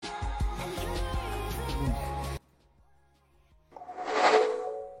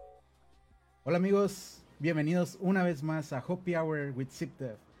Hola amigos, bienvenidos una vez más a Happy Hour with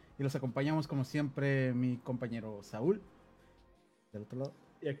ZipDev y los acompañamos como siempre mi compañero Saúl, del otro lado,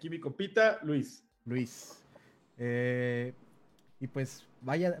 Y aquí mi copita, Luis. Luis. Eh, y pues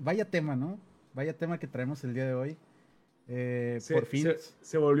vaya tema, ¿no? Vaya tema que traemos el día de hoy. Por Se, fin, se,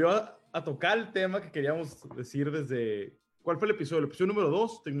 se volvió a tocar el tema que queríamos decir desde... ¿Cuál fue el episodio? El episodio número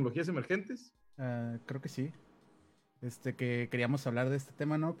 2, tecnologías emergentes. creo que sí, que queríamos hablar de este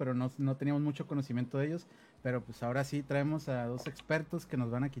tema, ¿no? Pero no teníamos mucho conocimiento de ellos, pero pues ahora sí traemos a dos expertos que nos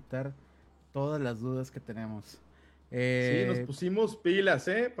van a quitar todas las dudas que tenemos. Sí, nos Eh, pusimos pilas,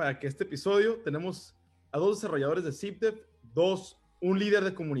 ¿eh? Para que este episodio tenemos a dos desarrolladores de ZipDev, un líder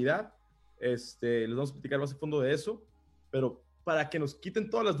de comunidad. Les vamos a platicar más a fondo de eso, pero para que nos quiten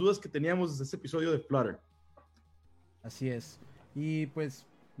todas las dudas que teníamos desde ese episodio de Flutter. Así es. Y pues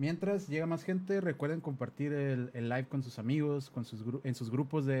mientras llega más gente, recuerden compartir el live con sus amigos, en sus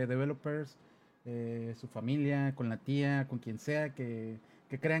grupos de developers, su familia, con la tía, con quien sea que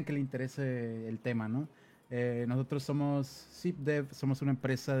crean que le interese el tema, ¿no? Nosotros somos ZipDev, somos una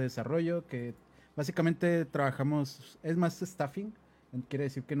empresa de desarrollo que básicamente trabajamos, es más staffing, quiere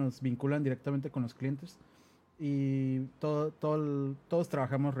decir que nos vinculan directamente con los clientes y todos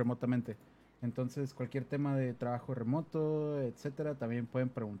trabajamos remotamente. Entonces, cualquier tema de trabajo remoto, etcétera, también pueden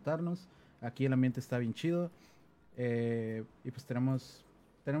preguntarnos. Aquí el ambiente está bien chido. Y pues tenemos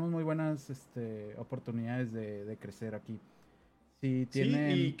muy buenas oportunidades de crecer aquí. Si Sí,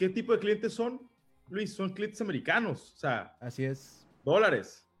 tienen, ¿y qué tipo de clientes son, Luis? Son clientes americanos, o sea, así es,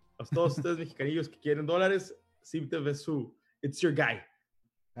 dólares. A todos ustedes mexicanillos que quieren dólares, Simtev es it's your guy.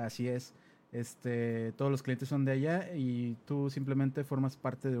 así es. Todos los clientes son de allá y tú simplemente formas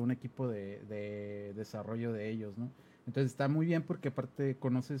parte de un equipo de desarrollo de ellos, ¿no? Entonces está muy bien porque aparte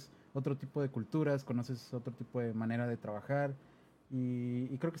conoces otro tipo de culturas, conoces otro tipo de manera de trabajar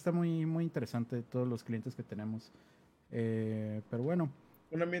y creo que está muy interesante todos los clientes que tenemos. Pero bueno,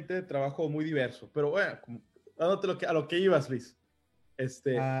 Un ambiente de trabajo muy diverso. Pero bueno, dándote a lo que ibas, Luis.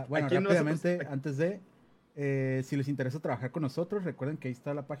 ¿A bueno, quién vas a rápidamente, antes si les interesa trabajar con nosotros, recuerden que ahí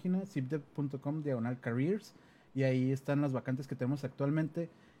está la página zipdev.com/careers y ahí están las vacantes que tenemos actualmente.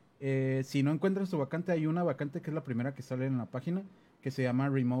 Si no encuentran su vacante, hay una vacante que es la primera que sale en la página, que se llama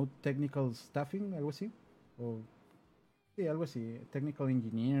Remote Technical Staffing, algo así. O, sí, algo así, Technical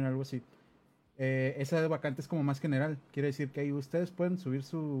Engineer, algo así. Esa vacante es como más general. Quiere decir que ahí ustedes pueden subir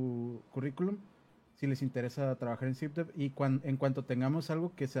su currículum si les interesa trabajar en ZipDev y en cuanto tengamos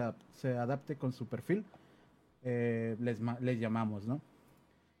algo que se adapte con su perfil, les llamamos, ¿no?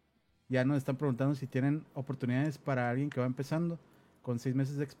 Ya nos están preguntando si tienen oportunidades para alguien que va empezando con 6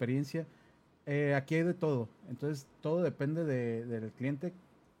 meses de experiencia. Aquí hay de todo. Entonces, todo depende del cliente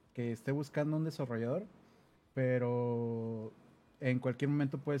que esté buscando un desarrollador, pero en cualquier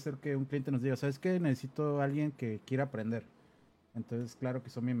momento puede ser que un cliente nos diga, ¿sabes qué? Necesito a alguien que quiera aprender. Entonces, claro que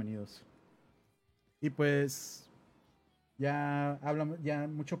son bienvenidos. Y pues ya hablamos, ya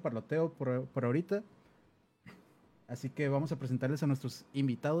mucho parloteo por ahorita, así que vamos a presentarles a nuestros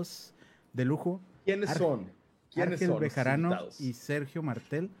invitados de lujo, ¿Quiénes Ar- son? ¿Quiénes Argel son nuestros Bejarano y invitados? Sergio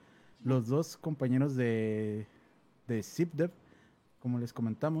Martel, los dos compañeros de ZipDev, como les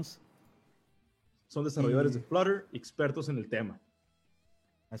comentamos. Son desarrolladores de Y Flutter, expertos en el tema.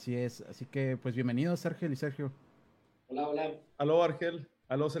 así es, así que pues bienvenidos Argel y Sergio. Hola, hola. Aló, Argel.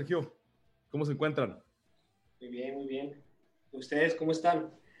 Aló, Sergio. ¿Cómo se encuentran? Muy bien, muy bien. ¿Ustedes cómo están?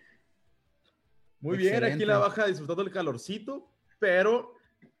 Muy bien, aquí en la Excelente. baja disfrutando el calorcito, pero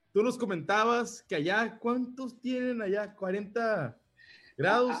tú nos comentabas que allá, ¿cuántos tienen allá? A- ¿40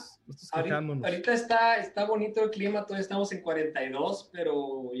 grados? Nosotros quejándonos. Ahorita está bonito el clima, todavía estamos en 42,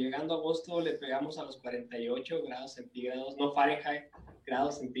 pero llegando a agosto le pegamos a los 48 grados centígrados, no Fahrenheit,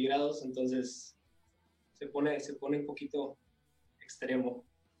 grados centígrados, entonces se pone un poquito extremo.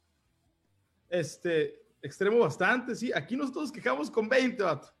 Extremo bastante, sí. Aquí nosotros quejamos con 20,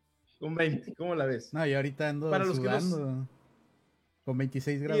 vato. Con 20, ¿cómo la ves? No, y ahorita ando Para los que nos... sudando con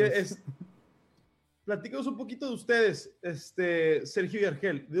 26 Y grados. platícanos un poquito de ustedes, Sergio y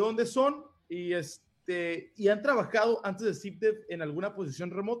Argel. ¿De dónde son? ¿Y han trabajado antes de ZipDev en alguna posición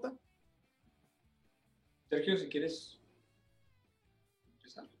remota? Sergio, si quieres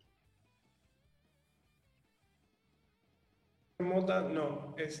empezar. Remota,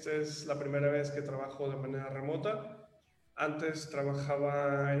 no. Esta es la primera vez que trabajo de manera remota. Antes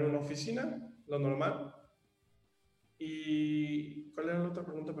trabajaba en una oficina, lo normal. ¿Y cuál era la otra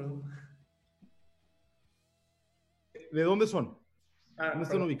pregunta, perdón? ¿De dónde son? ¿Dónde están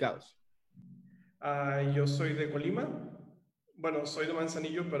Perdón. ubicados? Yo soy de Colima. Bueno, soy de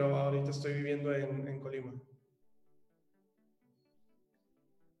Manzanillo, pero ahorita estoy viviendo en Colima.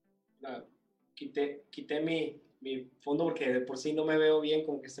 Hola. quité mi fondo porque de por sí no me veo bien,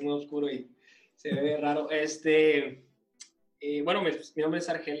 como que está muy oscuro y se ve raro. Bueno, mi nombre es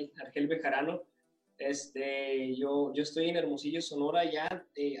Argel Bejarano. Yo estoy en Hermosillo, Sonora. Ya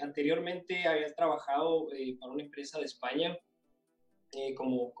anteriormente había trabajado para una empresa de España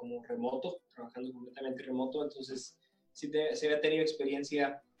como remoto, trabajando completamente remoto. Entonces, sí había tenido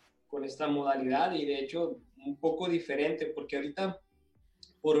experiencia con esta modalidad y de hecho un poco diferente porque ahorita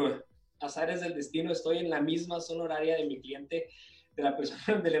por azares del destino estoy en la misma zona horaria de mi cliente, de la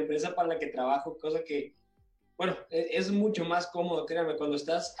persona de la empresa para la que trabajo, cosa que, bueno, es mucho más cómodo, créanme, cuando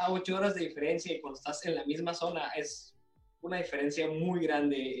estás a 8 horas de diferencia y cuando estás en la misma zona es una diferencia muy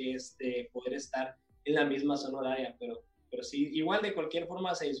grande poder estar en la misma zona horaria, pero sí, igual de cualquier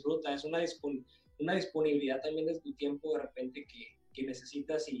forma se disfruta, es una disponibilidad también de tu tiempo de repente que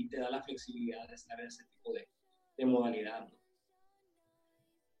necesitas y te da la flexibilidad de estar en ese tipo de modalidad, ¿no?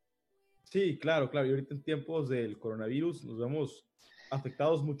 Sí, claro, claro. Y ahorita en tiempos del coronavirus nos vemos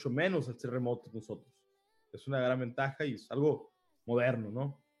afectados mucho menos al ser remotos nosotros. Es una gran ventaja y es algo moderno,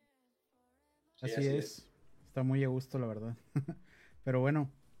 ¿no? Sí, Así es. Está muy a gusto, la verdad. Pero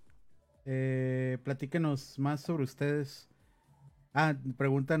bueno, platíquenos más sobre ustedes. Ah,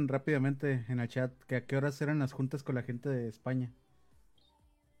 preguntan rápidamente en el chat que a qué horas eran las juntas con la gente de España.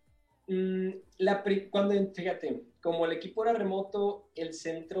 Fíjate, como el equipo era remoto, el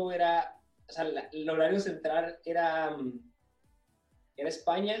centro era, o sea, el horario central era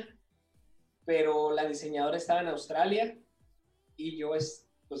España, pero la diseñadora estaba en Australia y yo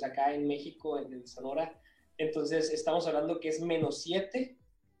pues acá en México, en Sonora. Entonces estamos hablando que es -7,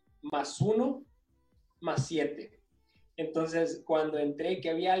 +1, +7. Entonces, cuando entré, que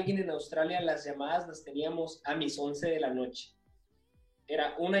había alguien en Australia, las llamadas las teníamos a mis 11 de la noche.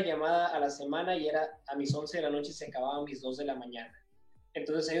 Era una llamada a la semana y era a mis 11 de la noche y se acababa a mis 2 de la mañana.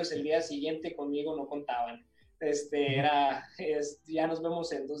 Entonces ellos el día siguiente conmigo no contaban. Ya nos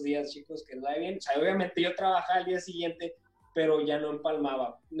vemos en 2 días, chicos, que vaya bien. O sea, obviamente yo trabajaba el día siguiente, pero ya no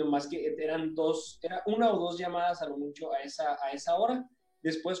empalmaba. Nomás que era una o dos llamadas a lo mucho a esa hora.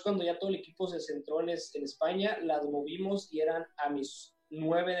 Después, cuando ya todo el equipo se centró en España, las movimos y eran a mis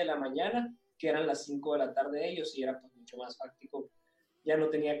 9 de la mañana, que eran las 5 de la tarde de ellos, y era pues mucho más práctico. Ya no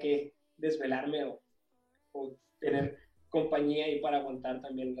tenía que desvelarme o tener compañía ahí para aguantar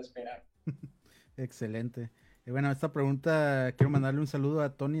también la espera. Excelente. Y bueno, esta pregunta quiero mandarle un saludo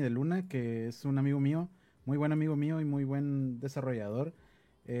a Tony de Luna, que es un amigo mío, muy buen amigo mío y muy buen desarrollador,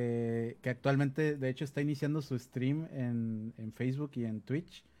 que actualmente de hecho está iniciando su stream en Facebook y en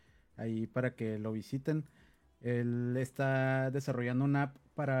Twitch, ahí para que lo visiten. Él está desarrollando una app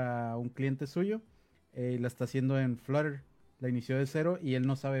para un cliente suyo y la está haciendo en Flutter. La inició de cero y él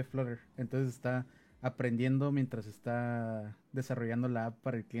no sabe Flutter, entonces está aprendiendo mientras está desarrollando la app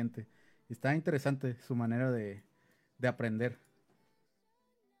para el cliente. Está interesante su manera de aprender.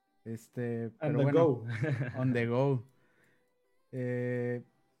 On Pero the bueno, go. on the go. Eh,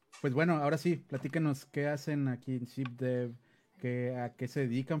 pues bueno, ahora sí, platícanos qué hacen aquí en ZipDev, a qué se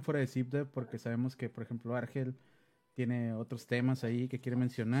dedican fuera de ZipDev, porque sabemos que, por ejemplo, Argel tiene otros temas ahí que quiere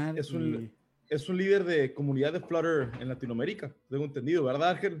mencionar Es un, y es un líder de comunidad de Flutter en Latinoamérica, tengo entendido, ¿verdad,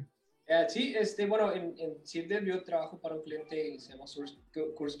 Ángel? Sí, bueno, en CIRDEV yo trabajo para un cliente que se llama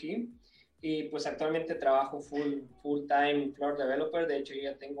Kurskin y pues actualmente trabajo full time Flutter Developer. De hecho, yo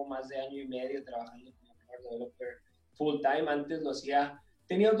ya tengo más de año y medio trabajando como Flutter Developer full time. Antes lo hacía,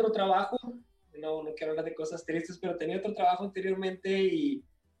 tenía otro trabajo, no quiero hablar de cosas tristes, pero tenía otro trabajo anteriormente y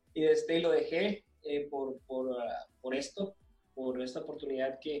lo dejé por esta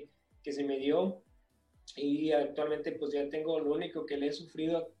oportunidad que se me dio. Y actualmente pues ya tengo, lo único que le he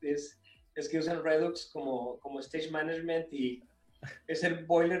sufrido es que usan Redux como stage management y es el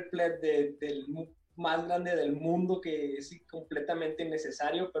boilerplate del más grande del mundo que es completamente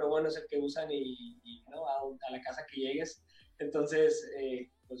innecesario, pero bueno, es el que usan y ¿no? a la casa que llegues. Entonces,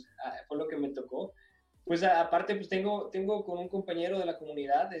 pues fue lo que me tocó. Pues aparte, pues tengo con un compañero de la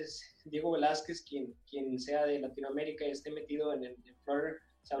comunidad, es Diego Velázquez, quien sea de Latinoamérica y esté metido en Flutter,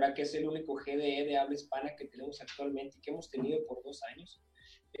 sabrá que es el único GDE de habla hispana que tenemos actualmente y que hemos tenido por 2 años.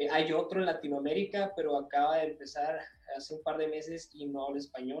 Hay otro en Latinoamérica, pero acaba de empezar hace un par de meses y no habla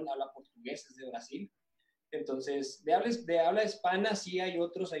español, habla portugués, es de Brasil. Entonces, de habla hispana sí hay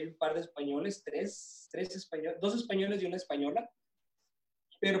otros, hay un par de españoles, tres españoles, 2 españoles y una española,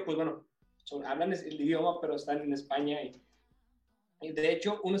 pero pues bueno, hablan el idioma, pero están en España y de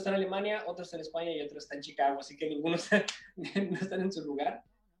hecho, uno está en Alemania, otro está en España y otro está en Chicago, así que ninguno no están en su lugar.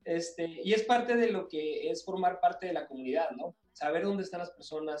 Y es parte de lo que es formar parte de la comunidad, ¿no? Saber dónde están las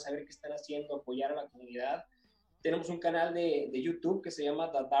personas, saber qué están haciendo, apoyar a la comunidad. Tenemos un canal de YouTube que se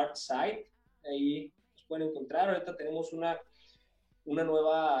llama The Dark Side, ahí nos pueden encontrar. Ahorita tenemos una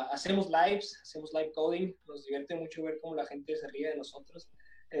nueva, hacemos live coding, nos divierte mucho ver cómo la gente se ríe de nosotros,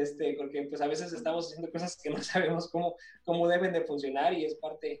 porque pues a veces estamos haciendo cosas que no sabemos cómo deben de funcionar y es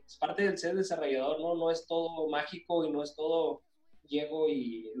parte del ser desarrollador, ¿no? No es todo mágico y no es todo llego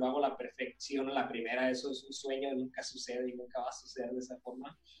y lo hago a la perfección a la primera, eso es un sueño, nunca sucede y nunca va a suceder de esa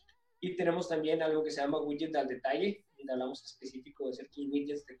forma. Y tenemos también algo que se llama widget al detalle, donde hablamos específico de ciertos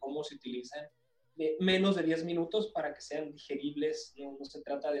widgets, de cómo se utilizan, de menos de 10 minutos para que sean digeribles, no se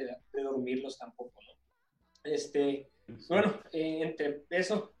trata de dormirlos tampoco, ¿no? Bueno, entre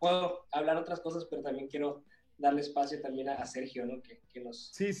eso puedo hablar otras cosas, pero también quiero darle espacio también a Sergio, ¿no? Que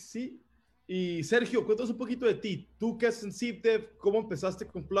nos... Sí, sí. Y Sergio, cuéntanos un poquito de ti. ¿Tú qué haces en ZipDev? ¿Cómo empezaste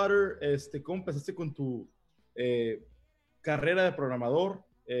con Flutter? ¿Cómo empezaste con tu carrera de programador?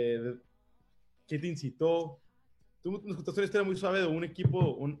 ¿Qué te incitó? Tú nos contaste una historia muy suave de un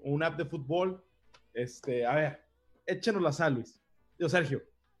equipo, un app de fútbol. A ver, échanos la sal, Luis. Yo, Sergio.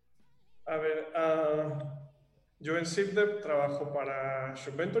 A ver, yo en ZipDev trabajo para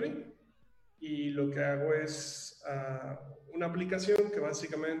ShopVentory y lo que hago es una aplicación que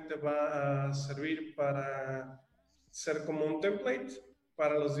básicamente va a servir para ser como un template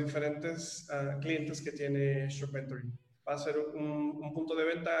para los diferentes clientes que tiene ShopVentory. Va a ser un punto de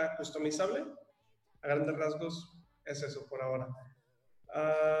venta customizable. A grandes rasgos es eso por ahora.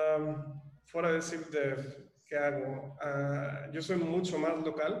 Fuera de ZipDev, ¿qué hago? Yo soy mucho más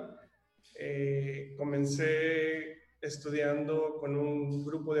local. Comencé estudiando con un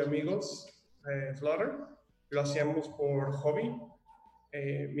grupo de amigos Flutter. Lo hacíamos por hobby.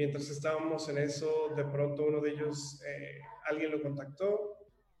 Mientras estábamos en eso, de pronto uno de ellos, alguien lo contactó,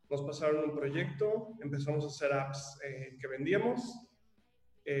 nos pasaron un proyecto, empezamos a hacer apps que vendíamos.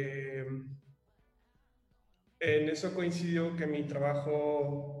 En eso coincidió que mi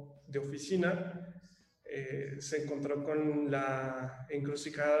trabajo de oficina se encontró con la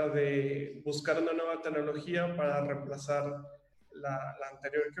encrucijada de buscar una nueva tecnología para reemplazar la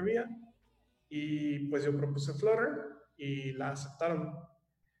anterior que había. Y pues yo propuse Flutter y la aceptaron.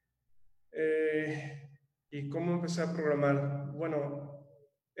 ¿Y cómo empecé a programar? Bueno,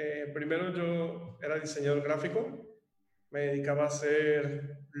 primero yo era diseñador gráfico, me dedicaba a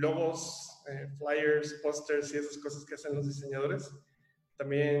hacer logos, flyers, posters y esas cosas que hacen los diseñadores.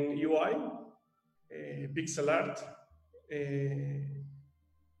 También UI, pixel art,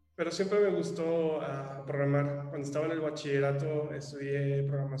 pero siempre me gustó programar. Cuando estaba en el bachillerato estudié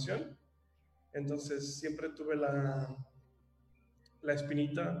programación, entonces siempre tuve la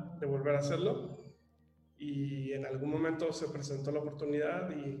espinita de volver a hacerlo y en algún momento se presentó la oportunidad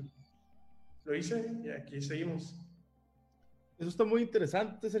y lo hice y aquí seguimos. Eso está muy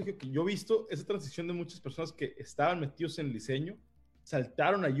interesante, Sergio, que yo he visto esa transición de muchas personas que estaban metidos en el diseño,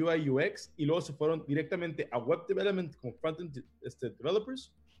 saltaron a UI UX y luego se fueron directamente a web development como front-end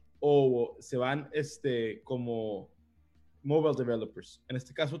developers o se van como mobile developers. En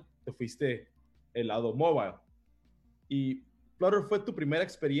este caso, te fuiste el lado mobile. ¿Y Flutter fue tu primera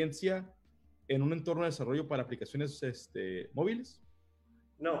experiencia en un entorno de desarrollo para aplicaciones móviles?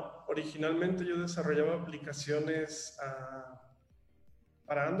 No, originalmente yo desarrollaba aplicaciones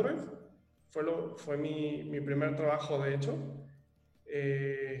para Android. Fue mi primer trabajo, de hecho.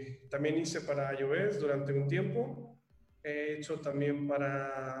 También hice para iOS durante un tiempo. He hecho también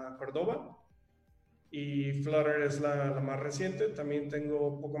para Cordova. Y Flutter es la más reciente. También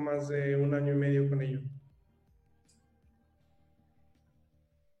tengo poco más de 1 año y medio con ello.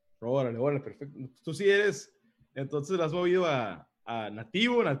 Órale, perfecto. Tú sí eres, entonces lo has movido a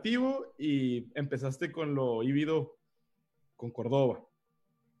nativo y empezaste con lo híbrido con Cordova.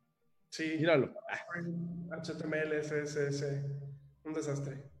 Sí. Míralo. HTML, CSS, un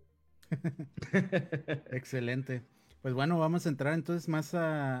desastre. Excelente. Pues bueno, vamos a entrar entonces más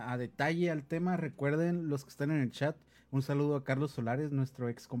a detalle al tema. Recuerden, los que están en el chat, un saludo a Carlos Solares, nuestro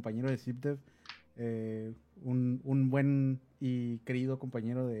ex compañero de ZipDev, un buen y querido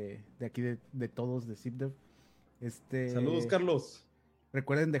compañero de aquí de todos de ZipDev. Saludos, Carlos.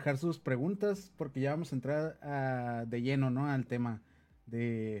 Recuerden dejar sus preguntas porque ya vamos a entrar de lleno, ¿no?, al tema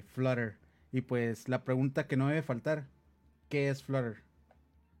de Flutter. Y pues la pregunta que no debe faltar, ¿qué es Flutter?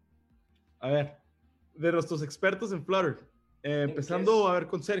 A ver, de nuestros expertos en Flutter, empezando a ver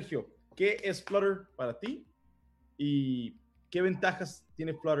con Sergio, ¿qué es Flutter para ti? ¿Y qué ventajas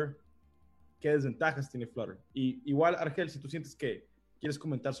tiene Flutter? ¿Qué desventajas tiene Flutter? Y igual, Argel, si tú sientes que quieres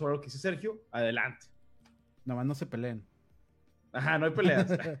comentar sobre lo que dice Sergio, adelante. Nomás no se peleen. Ajá, no hay peleas.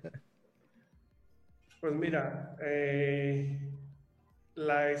 Pues mira,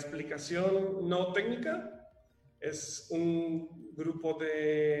 la explicación no técnica es un grupo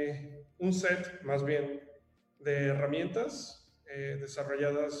de un set más bien de herramientas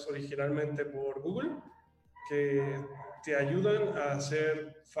desarrolladas originalmente por Google que te ayudan a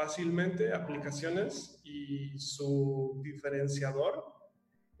hacer fácilmente aplicaciones y su diferenciador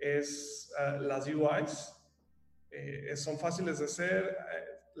es las UIs. Son fáciles de hacer.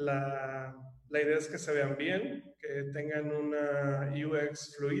 La idea es que se vean bien, que tengan una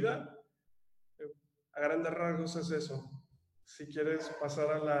UX fluida. A grandes rasgos es eso. Si quieres pasar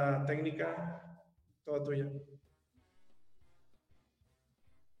a la técnica, toda tuya.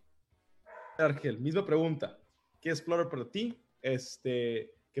 Argel, misma pregunta. ¿Qué es Flutter para ti?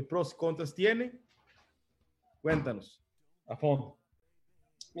 ¿Qué pros y contras tiene? Cuéntanos, a fondo.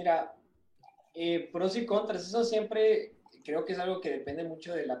 Mira, pros y contras, eso siempre creo que es algo que depende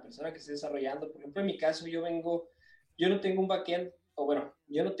mucho de la persona que esté desarrollando. Por ejemplo, en mi caso, yo no tengo un backend, o bueno,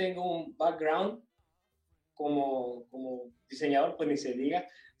 yo no tengo un background como diseñador, pues ni se diga,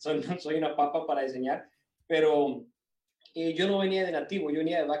 soy una papa para diseñar, pero yo no venía de nativo, yo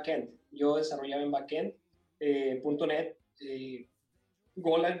venía de backend. Yo desarrollaba en backend, .NET,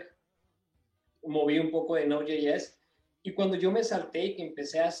 Golang, moví un poco de Node.js, y cuando yo me salté y que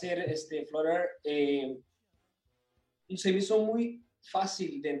empecé a hacer Flutter, se me hizo muy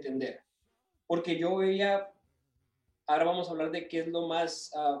fácil de entender, porque yo veía, ahora vamos a hablar de qué es lo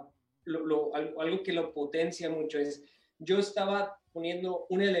más, algo que lo potencia mucho, es yo estaba poniendo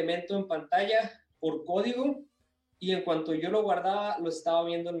un elemento en pantalla por código, y en cuanto yo lo guardaba, lo estaba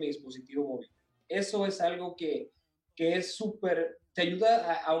viendo en mi dispositivo móvil. Eso es algo que es súper, te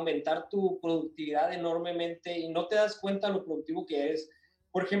ayuda a aumentar tu productividad enormemente y no te das cuenta lo productivo que eres.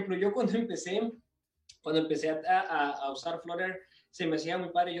 Por ejemplo, yo cuando empecé a usar Flutter, se me hacía muy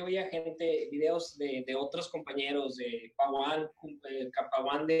padre. Yo veía videos de otros compañeros, de Pawan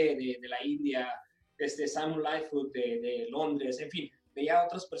de la India, Sam Lightfoot de Londres, en fin, veía a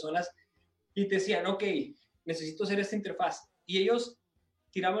otras personas y te decían, ok, necesito hacer esta interfaz. Y ellos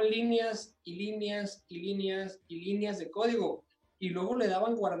tiraban líneas y líneas y líneas y líneas de código y luego le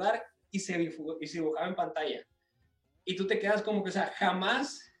daban guardar y se dibujaba en pantalla. Y tú te quedas como que, o sea,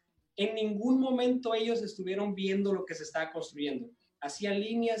 jamás, en ningún momento ellos estuvieron viendo lo que se estaba construyendo. Hacían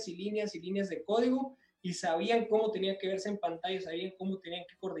líneas y líneas y líneas de código y sabían cómo tenía que verse en pantalla, sabían cómo tenían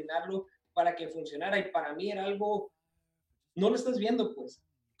que coordinarlo para que funcionara. Y para mí era algo, no lo estás viendo, pues.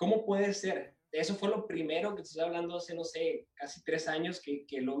 ¿Cómo puede ser? Eso fue lo primero que te estoy hablando hace, no sé, casi 3 años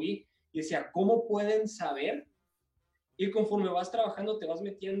que lo vi y decía, ¿cómo pueden saber? Y conforme vas trabajando, te vas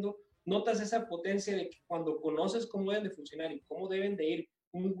metiendo, notas esa potencia de que cuando conoces cómo deben de funcionar y cómo deben de ir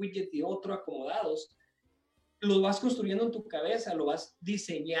un widget y otro acomodados, los vas construyendo en tu cabeza, lo vas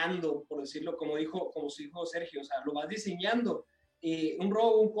diseñando, por decirlo, como su hijo Sergio, o sea, lo vas diseñando, un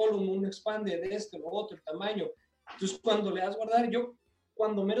row, un column, un expander de esto, lo otro, el tamaño. Entonces, cuando le das guardar,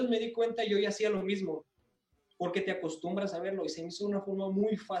 cuando menos me di cuenta, yo ya hacía lo mismo, porque te acostumbras a verlo y se me hizo una forma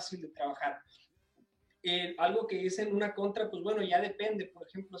muy fácil de trabajar. Algo que dicen una contra, pues bueno, ya depende. Por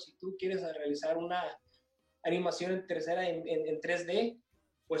ejemplo, si tú quieres realizar una animación en tercera en 3D,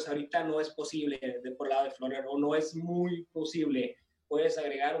 pues ahorita no es posible por el lado de Flutter, o no es muy posible. Puedes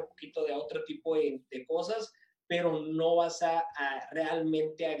agregar un poquito de otro tipo de cosas, pero no vas a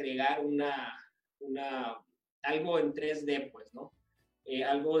realmente agregar algo en 3D, pues, ¿no?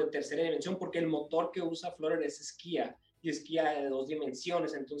 Algo de tercera dimensión, porque el motor que usa Flutter es Skia, y Skia de 2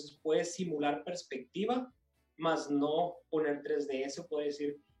 dimensiones, entonces puedes simular perspectiva, más no poner 3D. Eso puede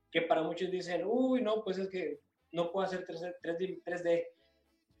decir que para muchos dicen, uy, no, pues es que no puedo hacer 3D.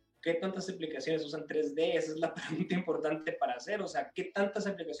 ¿Qué tantas aplicaciones usan 3D? Esa es la pregunta importante para hacer. O sea, ¿qué tantas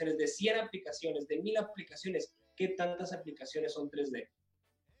aplicaciones? De 100 aplicaciones, de 1000 aplicaciones, ¿qué tantas aplicaciones son 3D?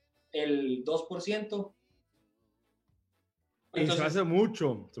 ¿El 2%? Entonces, se me hace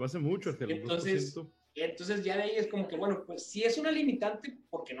mucho. Entonces ya de ahí es como que, bueno, pues sí es una limitante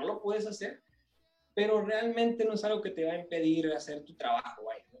porque no lo puedes hacer, pero realmente no es algo que te va a impedir hacer tu trabajo,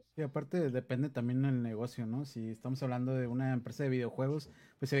 güey, ¿no? Y aparte depende también del negocio, ¿no? Si estamos hablando de una empresa de videojuegos,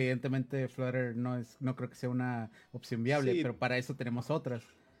 pues evidentemente Flutter no creo que sea una opción viable, sí, pero para eso tenemos otras.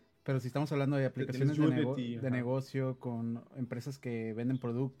 Pero si estamos hablando de aplicaciones de negocio con empresas que venden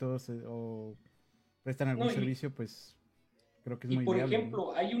productos o prestan algún servicio, pues creo que es muy viable. Y por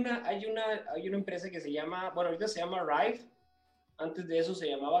ejemplo, ¿no? hay una empresa que se llama, bueno, ahorita se llama Rive. Antes de eso se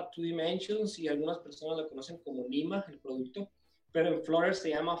llamaba 2Dimensions y algunas personas la conocen como Nima, el producto, pero en Flutter se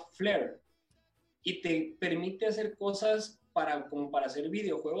llama Flare y te permite hacer cosas como para hacer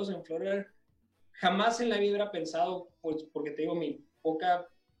videojuegos en Flutter. Jamás en la vida hubiera pensado, pues porque te digo, mi poca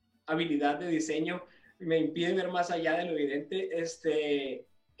habilidad de diseño me impide ver más allá de lo evidente,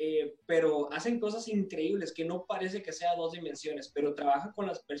 pero hacen cosas increíbles que no parece que sea 2 dimensiones, pero trabajan con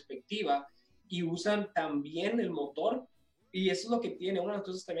la perspectiva y usan también el motor. Y eso es lo que tiene. Una de las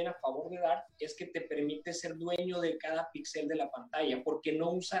cosas también a favor de Dart es que te permite ser dueño de cada píxel de la pantalla, porque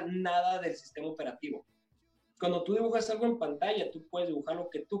no usa nada del sistema operativo. Cuando tú dibujas algo en pantalla, tú puedes dibujar lo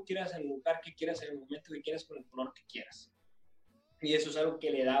que tú quieras en el lugar que quieras, en el momento que quieras, con el color que quieras. Y eso es algo que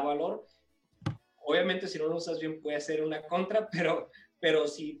le da valor. Obviamente, si no lo usas bien, puede ser una contra, pero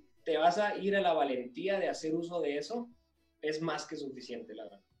si te vas a ir a la valentía de hacer uso de eso, es más que suficiente, la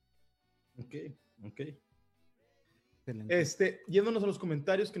verdad. Ok. Excelente. Yéndonos a los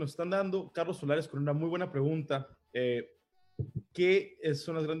comentarios que nos están dando, Carlos Solares con una muy buena pregunta. ¿Qué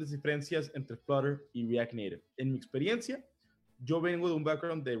son las grandes diferencias entre Flutter y React Native? En mi experiencia, yo vengo de un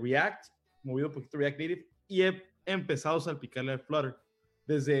background de React, movido un poquito React Native, y he empezado a salpicarle al Flutter.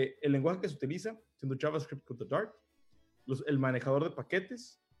 Desde el lenguaje que se utiliza, siendo JavaScript con Dart, el manejador de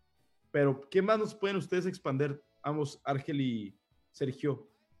paquetes, pero ¿qué más nos pueden ustedes expander, ambos, Argel y Sergio?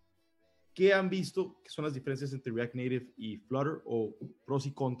 ¿Qué han visto que son las diferencias entre React Native y Flutter, o pros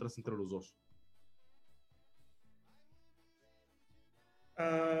y contras entre los dos?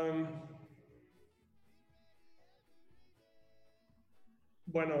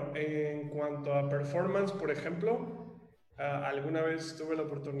 Bueno, en cuanto a performance, por ejemplo, alguna vez tuve la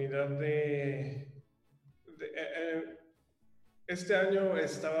oportunidad este año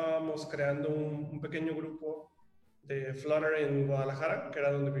estábamos creando un pequeño grupo de Flutter en Guadalajara, que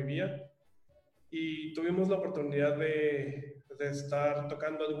era donde vivía, y tuvimos la oportunidad de estar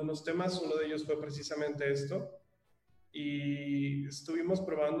tocando algunos temas. Uno de ellos fue precisamente esto, y estuvimos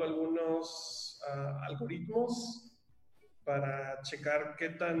probando algunos algoritmos para checar qué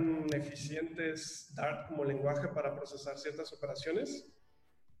tan eficiente es Dart como lenguaje para procesar ciertas operaciones.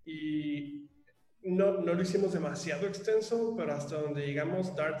 Y no lo hicimos demasiado extenso, pero hasta donde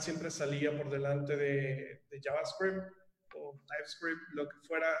llegamos, Dart siempre salía por delante de JavaScript o TypeScript, lo que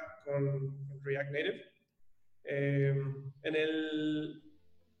fuera, con React Native. En el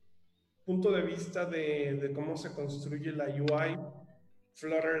punto de vista de cómo se construye la UI,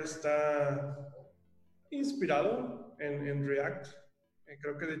 Flutter está inspirado en React.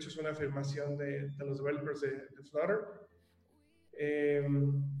 Creo que de hecho es una afirmación de los developers de Flutter.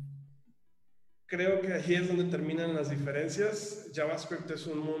 Creo que ahí es donde terminan las diferencias. JavaScript es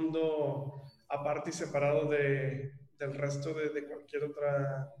un mundo aparte y separado del resto de cualquier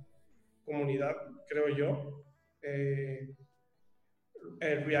otra comunidad, creo yo. El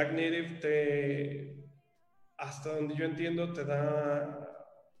React Native, hasta donde yo entiendo, te da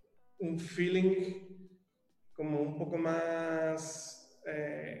un feeling como un poco más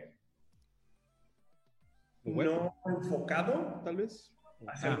no enfocado, tal vez,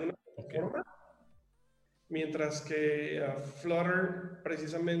 hacia alguna forma. Mientras que Flutter,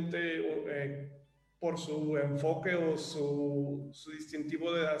 precisamente por su enfoque o su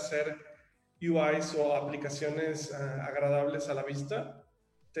distintivo de hacer UIs o aplicaciones agradables a la vista,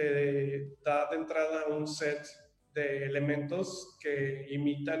 te da de entrada un set de elementos que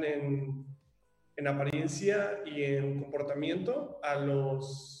imitan en apariencia y en comportamiento a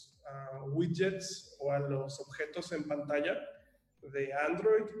los widgets o a los objetos en pantalla de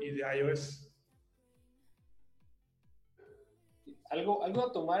Android y de iOS. Algo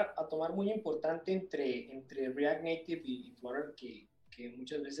a tomar muy importante entre React Native y Flutter, que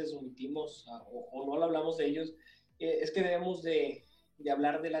muchas veces omitimos o no lo hablamos de ellos, es que debemos de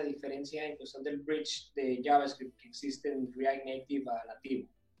hablar de la diferencia en cuestión del bridge de JavaScript que existe en React Native a nativo,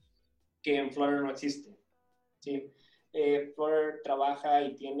 que en Flutter no existe, ¿sí? Flutter trabaja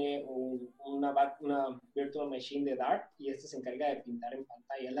y tiene una virtual machine de Dart, y este se encarga de pintar en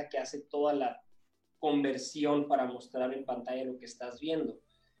pantalla, es la que hace toda la conversión para mostrar en pantalla lo que estás viendo.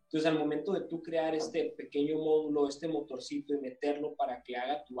 Entonces, al momento de tú crear este pequeño módulo, este motorcito, y meterlo para que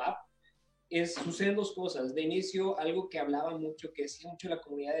haga tu app, suceden dos cosas. De inicio, algo que hablaba mucho, que decía mucho la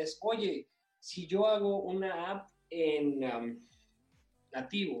comunidad es, oye, si yo hago una app en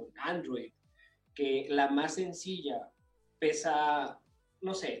nativo, en Android, que la más sencilla pesa,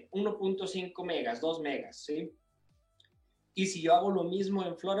 no sé, 1.5 megas, 2 megas, ¿sí? Y si yo hago lo mismo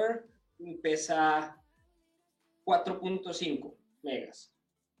en Flutter, pesa 4.5 megas.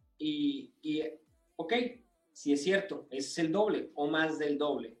 Y ok, si es cierto, es el doble o más del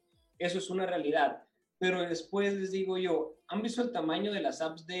doble. Eso es una realidad. Pero después les digo yo, ¿han visto el tamaño de las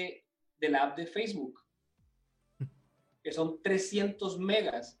apps de la app de Facebook? Que son 300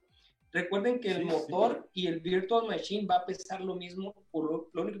 megas. Recuerden que el motor y el Virtual Machine va a pesar lo mismo, lo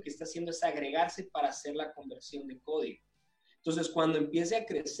único que está haciendo es agregarse para hacer la conversión de código. Entonces, cuando empiece a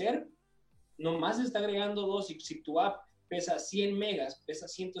crecer, nomás está agregando 2, y si tu app pesa 100 megas, pesa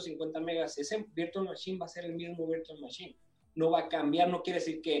 150 megas, ese virtual machine va a ser el mismo virtual machine. No va a cambiar, no quiere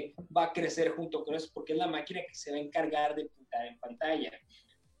decir que va a crecer junto con eso, porque es la máquina que se va a encargar de pintar en pantalla.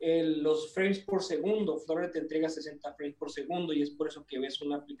 Los frames por segundo, Flutter te entrega 60 frames por segundo y es por eso que ves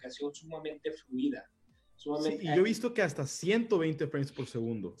una aplicación sumamente fluida. Sí, y yo he visto que hasta 120 frames por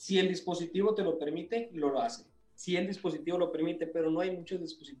segundo. Si el dispositivo te lo permite, lo hace. Si el dispositivo lo permite, pero no hay muchos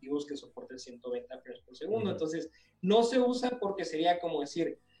dispositivos que soporten 120 frames por segundo. Entonces, no se usa porque sería como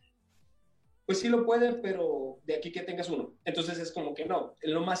decir, pues sí lo puede, pero de aquí que tengas uno. Entonces es como que no.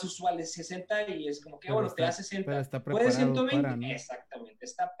 Lo más usual es 60 y es como que, Pero bueno, está, te da 60. pero está ¿Puede preparado 120? para, ¿no? Exactamente,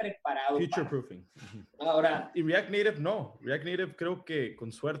 está preparado Future para. proofing. Ahora, Y React Native no. React Native creo que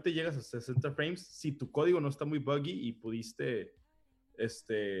con suerte llegas a 60 frames si tu código no está muy buggy y pudiste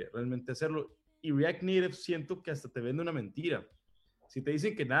realmente hacerlo. Y React Native siento que hasta te vende una mentira. Si te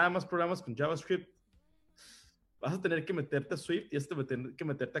dicen que nada más programas con JavaScript, vas a tener que meterte a Swift y vas a tener que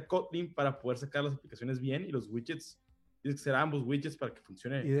meterte a Kotlin para poder sacar las aplicaciones bien y los widgets. Tienes que ser ambos widgets para que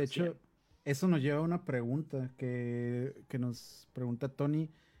funcione. Y de hecho, eso nos lleva a una pregunta que nos pregunta Tony,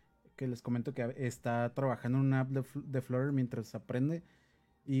 que les comento que está trabajando en una app de Flutter mientras aprende,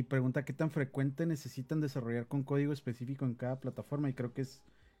 y pregunta qué tan frecuente necesitan desarrollar con código específico en cada plataforma, y creo que es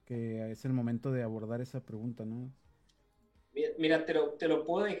el momento de abordar esa pregunta, ¿no? mira, te lo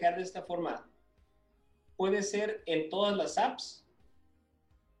puedo dejar de esta forma. Puede ser en todas las apps,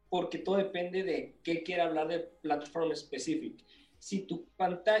 porque todo depende de qué quiera hablar de plataforma específica. Si tu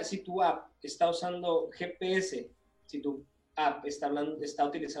app está usando GPS, si tu app está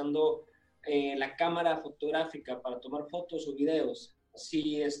utilizando la cámara fotográfica para tomar fotos o videos,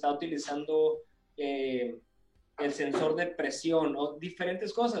 si está utilizando el sensor de presión o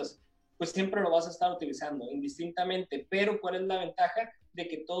diferentes cosas, pues siempre lo vas a estar utilizando indistintamente. Pero ¿cuál es la ventaja? De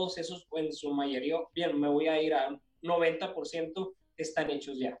que todos esos, en su mayoría, bien, me voy a ir a 90%, están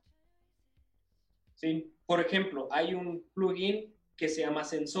hechos ya. ¿Sí? Por ejemplo, hay un plugin que se llama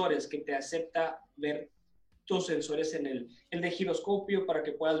Sensores, que te acepta ver tus sensores en el de giroscopio para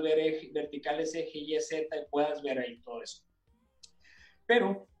que puedas ver verticales, eje y Z, y puedas ver ahí todo eso.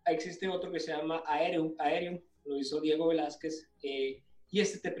 Pero existe otro que se llama Aerium, lo hizo Diego Velázquez, y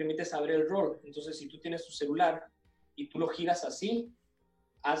te permite saber el rol. Entonces, si tú tienes tu celular y tú lo giras así,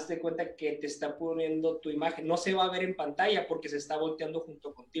 haz de cuenta que te está poniendo tu imagen. No se va a ver en pantalla porque se está volteando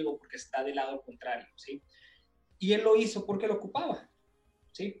junto contigo, porque está del lado contrario, ¿sí? Y él lo hizo porque lo ocupaba,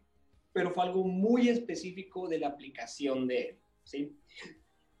 ¿sí? Pero fue algo muy específico de la aplicación de él, ¿sí?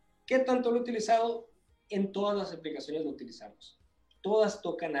 ¿Qué tanto lo he utilizado? En todas las aplicaciones lo utilizamos. Todas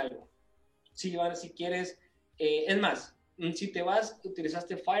tocan algo. Si quieres, es más, si te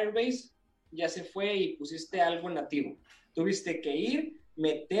utilizaste Firebase, ya se fue y pusiste algo nativo. Tuviste que ir,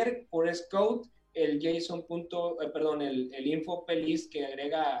 meter por Scout el JSON. El info plist que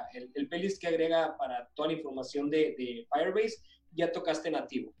agrega, el plist que agrega para toda la información de Firebase, ya tocaste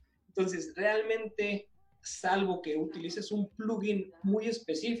nativo. Entonces, realmente, salvo que utilices un plugin muy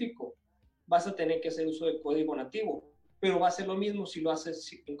específico, vas a tener que hacer uso de código nativo, pero va a ser lo mismo si lo haces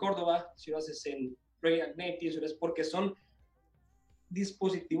en Cordova, si lo haces en React Native, porque son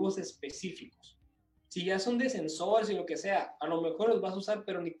dispositivos específicos. Si ya son de sensores y lo que sea, a lo mejor los vas a usar,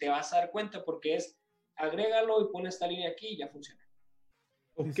 pero ni te vas a dar cuenta porque es agrégalo y pon esta línea aquí y ya funciona.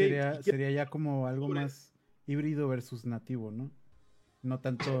 Okay. Sería ya como algo más híbrido versus nativo, ¿no? No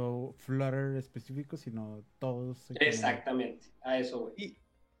tanto Flutter específico, sino todos. Exactamente, a eso voy. Y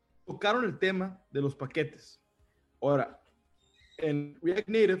tocaron el tema de los paquetes. Ahora, en React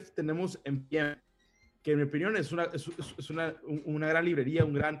Native tenemos NPM, que en mi opinión es una gran librería,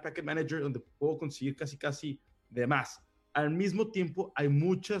 un gran packet manager donde puedo conseguir casi de más. Al mismo tiempo, hay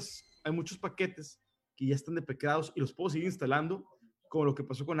muchos paquetes que ya están deprecados y los puedo seguir instalando, como lo que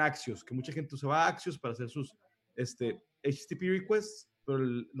pasó con Axios, que mucha gente usaba Axios para hacer sus HTTP requests, pero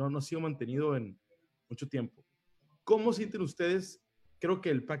no ha sido mantenido en mucho tiempo. ¿Cómo sienten ustedes? Creo que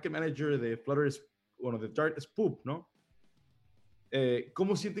el packet manager de Flutter de Dart es Poop, ¿no?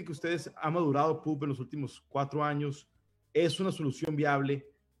 ¿Cómo sienten que ustedes han madurado Poop en los últimos 4 años? ¿Es una solución viable?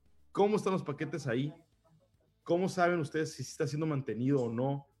 ¿Cómo están los paquetes ahí? ¿Cómo saben ustedes si está siendo mantenido o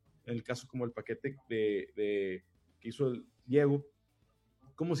no? En el caso como el paquete que hizo el Diego.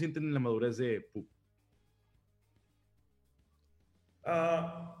 ¿Cómo sienten la madurez de Poop?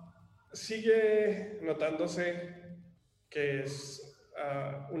 Sigue notándose que es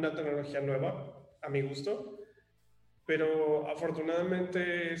una tecnología nueva, a mi gusto, pero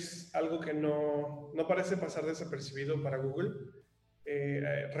afortunadamente es algo que no parece pasar desapercibido para Google.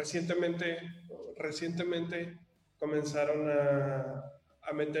 Recientemente comenzaron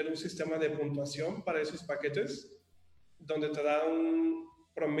a meter un sistema de puntuación para esos paquetes, donde te da un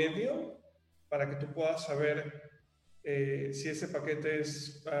promedio para que tú puedas saber si ese paquete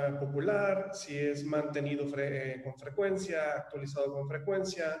es popular, si es mantenido con frecuencia, actualizado con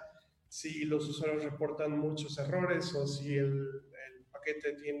frecuencia, si los usuarios reportan muchos errores o si el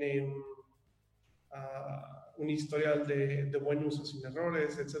paquete tiene un historial de buen uso sin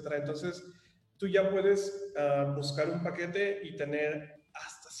errores, etc. Entonces, tú ya puedes buscar un paquete y tener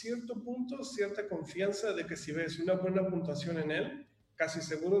hasta cierto punto cierta confianza de que si ves una buena puntuación en él, casi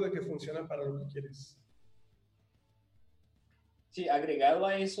seguro de que funciona para lo que quieres. Sí, agregado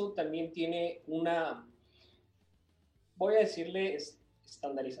a eso también tiene una, voy a decirle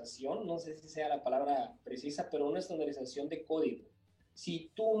estandarización, no sé si sea la palabra precisa, pero una estandarización de código.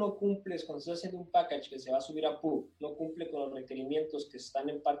 Si tú no cumples, cuando estás haciendo un package que se va a subir a PUB, no cumple con los requerimientos que están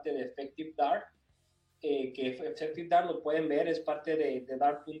en parte de Effective Dart, que Effective Dart lo pueden ver, es parte de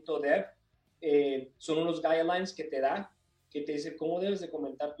Dart.dev, son unos guidelines que te da, que te dice cómo debes de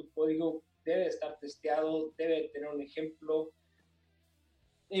comentar tu código, debe estar testeado, debe tener un ejemplo,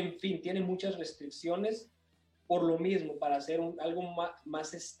 en fin, tiene muchas restricciones por lo mismo, para hacer algo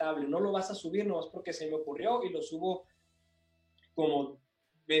más estable. No lo vas a subir nomás porque se me ocurrió y lo subo como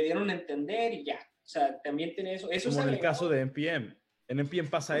me dieron a entender y ya. O sea, también tiene eso. Eso como es en el agregado. caso de NPM. En NPM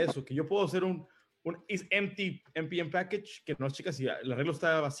pasa eso, que yo puedo hacer un is empty NPM package, que no es chica si el arreglo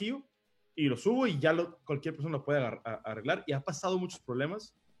está vacío, y lo subo y ya cualquier persona lo puede arreglar. Y ha pasado muchos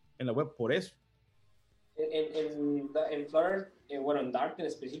problemas en la web por eso. En Flutter, bueno, en Dart en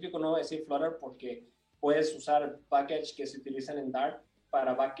específico, no voy a decir Flutter porque puedes usar packages que se utilizan en Dart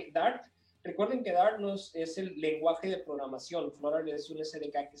para Dart. Recuerden que Dart no es el lenguaje de programación. Flutter es un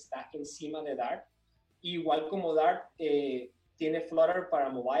SDK que está encima de Dart. Igual como Dart tiene Flutter para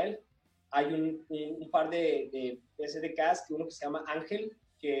mobile, hay un par de SDKs, que uno que se llama Ángel,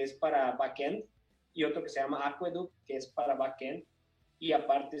 que es para backend, y otro que se llama Aqueduct, que es para backend. Y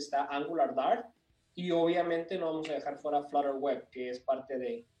aparte está Angular Dart. Y obviamente no vamos a dejar fuera Flutter Web, que es parte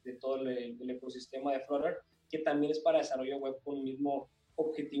de todo el ecosistema de Flutter, que también es para desarrollo web con el mismo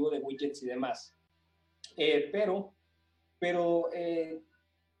objetivo de widgets y demás. Pero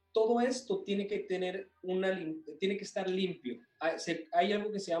todo esto tiene que tener tiene que estar limpio. Hay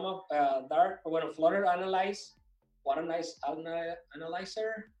algo que se llama Dart, bueno, Flutter Analyzer, bueno, Analyze o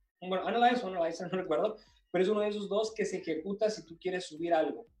Analyzer, no recuerdo, pero es uno de esos dos que se ejecuta si tú quieres subir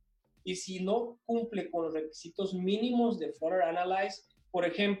algo. Y si no cumple con los requisitos mínimos de Flutter Analyze, por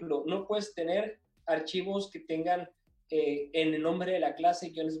ejemplo, no puedes tener archivos que tengan en el nombre de la clase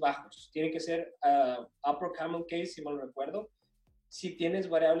guiones bajos. Tiene que ser upper camel case, si mal no recuerdo. Si tienes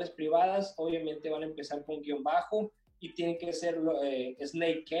variables privadas, obviamente van a empezar con guión bajo y tiene que ser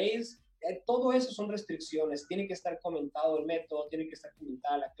snake case. Todo eso son restricciones. Tiene que estar comentado el método, tiene que estar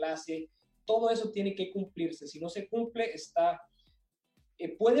comentada la clase. Todo eso tiene que cumplirse. Si no se cumple,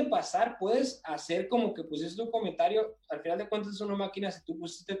 puede pasar, puedes hacer como que pusiste un comentario, al final de cuentas es una máquina, si tú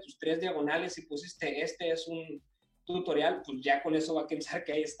pusiste tus 3 diagonales y pusiste es un tutorial, pues ya con eso va a pensar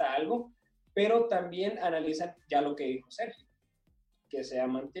que ahí está algo, pero también analizan ya lo que dijo Sergio, que se ha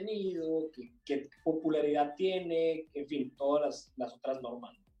mantenido, qué popularidad tiene, en fin, todas las otras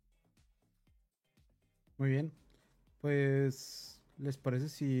normas. Muy bien, pues ¿les parece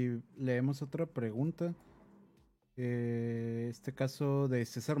si leemos otra pregunta? Este caso de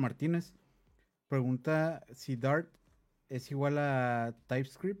César Martínez pregunta si Dart es igual a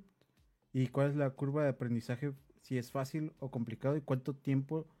TypeScript y cuál es la curva de aprendizaje, si es fácil o complicado y cuánto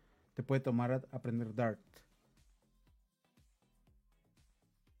tiempo te puede tomar aprender Dart.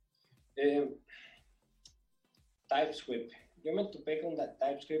 TypeScript. Yo me topé con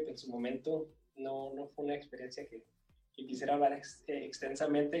TypeScript en su momento, no fue una experiencia que quisiera hablar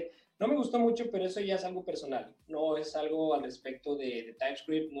extensamente. No me gustó mucho, pero eso ya es algo personal. No es algo al respecto de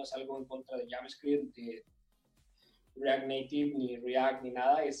TypeScript, no es algo en contra de JavaScript, de React Native, ni React, ni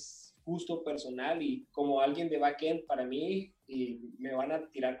nada. Es gusto personal y como alguien de backend, para mí, y me van a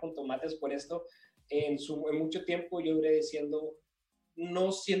tirar con tomates por esto, en mucho tiempo yo iré diciendo,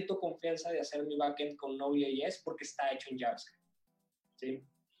 no siento confianza de hacer mi backend con Node.js porque está hecho en JavaScript, ¿sí?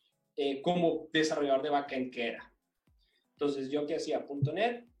 Como desarrollador de backend que era. Entonces, yo que hacía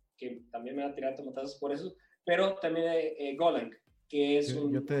 .NET, que también me van a tirar tomatazos por eso, pero también Golang, que es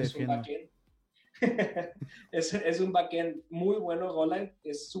un backend. es un backend muy bueno. Golang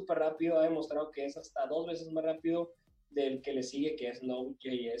es súper rápido, ha demostrado que es hasta 2 veces más rápido del que le sigue, que es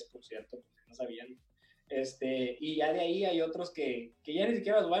Node.js, por cierto, porque no sabían. Y ya de ahí hay otros que ya ni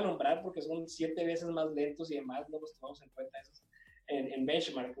siquiera los voy a nombrar porque son 7 veces más lentos y demás, no los tomamos en cuenta esos en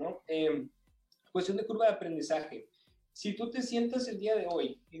benchmark, ¿no? Cuestión de curva de aprendizaje. Si tú te sientas el día de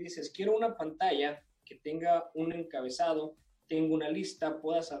hoy y dices, quiero una pantalla que tenga un encabezado, tenga una lista,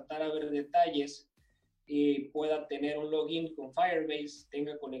 pueda saltar a ver detalles, y pueda tener un login con Firebase,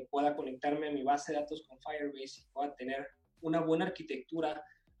 pueda conectarme a mi base de datos con Firebase y pueda tener una buena arquitectura,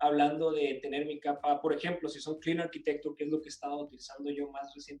 hablando de tener mi capa, por ejemplo, si son Clean Architecture, que es lo que he estado utilizando yo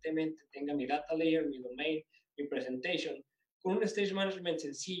más recientemente, tenga mi data layer, mi domain, mi presentation, con un stage management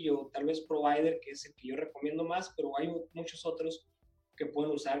sencillo, tal vez Provider, que es el que yo recomiendo más, pero hay muchos otros que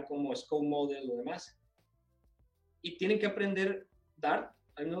pueden usar como Scope Model o demás. Y tienen que aprender Dart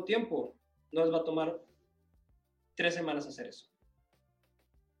al mismo tiempo. No les va a tomar 3 semanas hacer eso.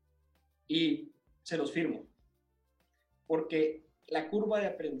 Y se los firmo. Porque la curva de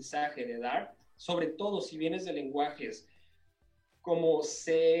aprendizaje de Dart, sobre todo si vienes de lenguajes como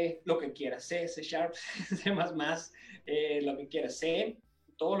C, lo que quieras, C, C Sharp, C++, lo que quieras, C,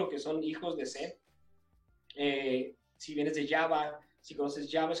 todo lo que son hijos de C, si vienes de Java, si conoces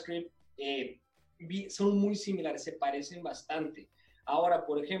JavaScript, son muy similares, se parecen bastante. Ahora,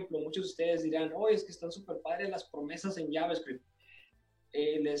 por ejemplo, muchos de ustedes dirán, oh, es que están súper padres las promesas en JavaScript.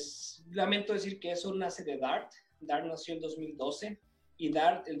 Les lamento decir que eso nace de Dart. Dart nació en 2012 y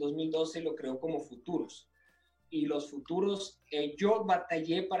Dart el 2012 lo creó como futuros. Y los futuros, yo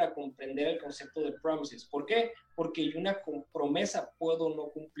batallé para comprender el concepto de promises. ¿Por qué? Porque yo una promesa puedo no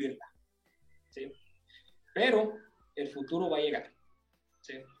cumplirla, ¿sí? Pero el futuro va a llegar,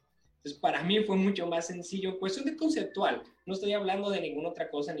 ¿sí? Entonces, para mí fue mucho más sencillo, cuestión de conceptual. No estoy hablando de ninguna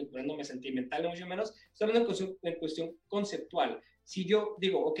otra cosa, ni poniéndome sentimental, ni mucho menos. Estoy hablando en cuestión conceptual. Si yo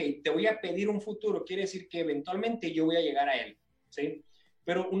digo, ok, te voy a pedir un futuro, quiere decir que eventualmente yo voy a llegar a él, ¿sí?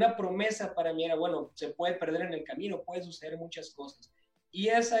 Pero una promesa para mí era, bueno, se puede perder en el camino, puede suceder muchas cosas. Y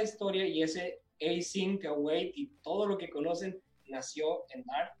esa historia y ese async, await y todo lo que conocen nació en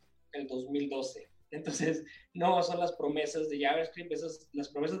Dart el 2012. Entonces, no son las promesas de JavaScript, las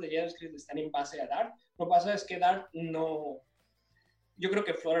promesas de JavaScript están en base a Dart. Lo que pasa es que Dart no... Yo creo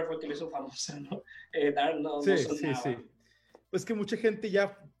que Flutter fue el que lo hizo famoso, ¿no? Dart no sonaba. Sí. Pues que mucha gente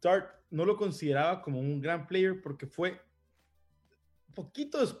ya Dart no lo consideraba como un gran player porque fue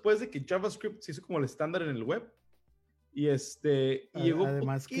poquito después de que JavaScript se hizo como el estándar en el web y llegó un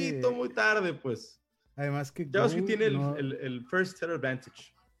poquito muy tarde, pues. Además que JavaScript tiene el first header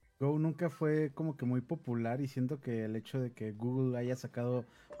advantage. Go nunca fue como que muy popular y siento que el hecho de que Google haya sacado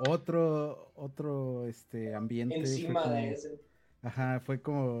otro ambiente encima fue como, de ese. Ajá, fue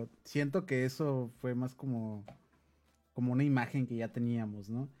como, siento que eso fue más como una imagen que ya teníamos,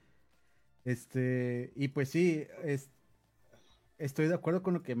 ¿no? Y pues sí, estoy de acuerdo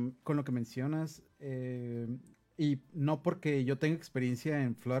con lo que mencionas, y no porque yo tenga experiencia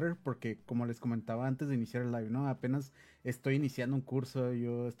en Flutter, porque como les comentaba antes de iniciar el live, ¿no? Apenas estoy iniciando un curso,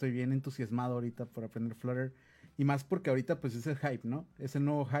 yo estoy bien entusiasmado ahorita por aprender Flutter, y más porque ahorita pues es el hype, ¿no? Es el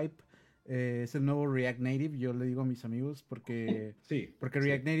nuevo hype, es el nuevo React Native, yo le digo a mis amigos, porque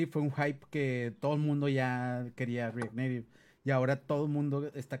React Native fue un hype que todo el mundo ya quería React Native, y ahora todo el mundo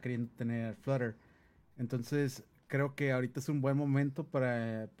está queriendo tener Flutter. Entonces, creo que ahorita es un buen momento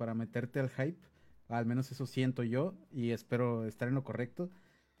para meterte al hype. Al menos eso siento yo y espero estar en lo correcto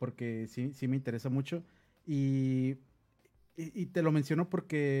porque sí me interesa mucho. Y te lo menciono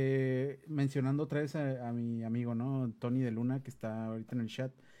porque mencionando otra vez a mi amigo, ¿no? Tony de Luna, que está ahorita en el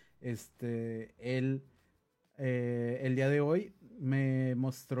chat. Él el día de hoy me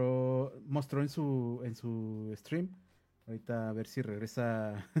mostró en su stream. Ahorita a ver si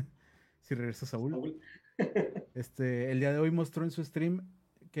regresa si regresa Saúl. El día de hoy mostró en su stream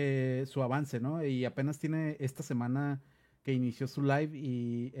que su avance, ¿no? Y apenas tiene esta semana que inició su live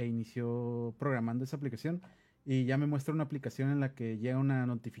e inició programando esa aplicación. Y ya me muestra una aplicación en la que llega una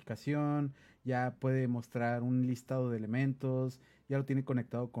notificación, ya puede mostrar un listado de elementos, ya lo tiene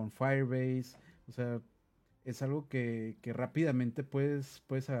conectado con Firebase. O sea, es algo que rápidamente puedes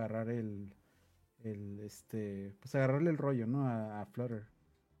agarrar pues agarrarle el rollo, ¿no? A Flutter.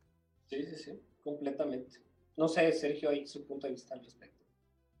 Sí, completamente. No sé, Sergio, ahí su punto de vista al respecto.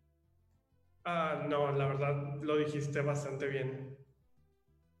 No, la verdad lo dijiste bastante bien.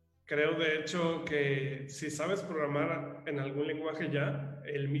 Creo de hecho que si sabes programar en algún lenguaje ya,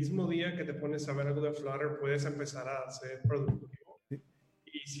 el mismo día que te pones a ver algo de Flutter puedes empezar a ser productivo. Sí.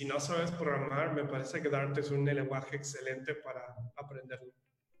 Y si no sabes programar, me parece que Dart es un lenguaje excelente para aprenderlo.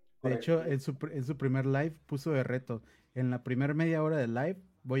 De hecho, en su primer live puso de reto: en la primera media hora del live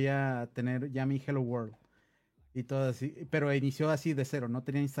voy a tener ya mi Hello World. Y todo así, pero inició así de cero, no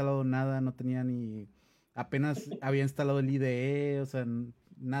tenía instalado nada, no tenía ni, apenas había instalado el IDE, o sea,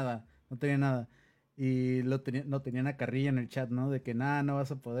 nada, no tenía nada. Y no tenían a carrilla en el chat, ¿no? De que nada, no vas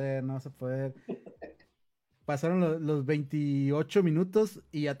a poder, no vas a poder. pasaron los 28 minutos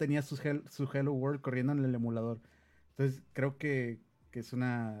y ya tenía su Hello World corriendo en el emulador. Entonces creo que es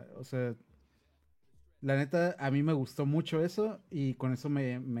una, o sea, la neta a mí me gustó mucho eso y con eso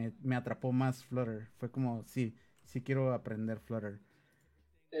me atrapó más Flutter. Fue como, sí quiero aprender Flutter.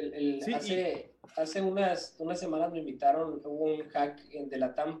 Sí, hace unas semanas me invitaron, hubo un hack de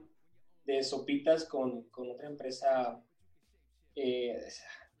la TAM de sopitas con otra empresa,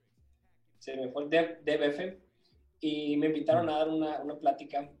 se me fue el DBF, y me invitaron a dar una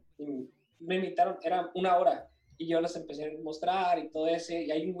plática. Me invitaron, era 1 hora, y yo les empecé a mostrar y todo ese, y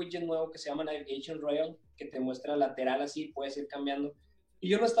hay un widget nuevo que se llama Navigation Rail, que te muestra lateral así, puedes ir cambiando. Y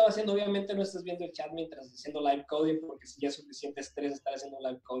yo no estaba haciendo, obviamente no estás viendo el chat mientras haciendo live coding, porque ya es suficiente estrés estar haciendo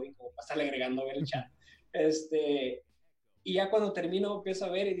live coding como para estarle agregando a ver el chat. Y ya cuando termino empiezo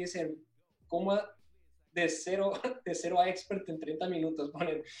a ver y dicen, ¿cómo de cero a expert en 30 minutos?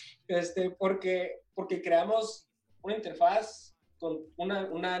 Ponen, porque creamos una interfaz con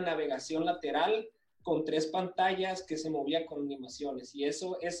una navegación lateral con 3 pantallas que se movía con animaciones. Y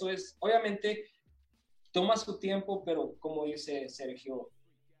eso es, obviamente, toma su tiempo, pero como dice Sergio,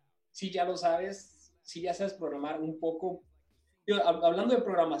 si ya lo sabes, si ya sabes programar un poco. Yo, hablando de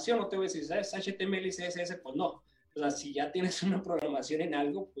programación, no te voy a decir, ¿sabes? HTML y CSS, pues no. O sea, si ya tienes una programación en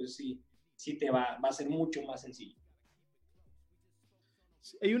algo, pues sí te va a ser mucho más sencillo.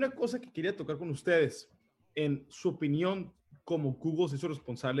 Hay una cosa que quería tocar con ustedes. En su opinión, como Google se hizo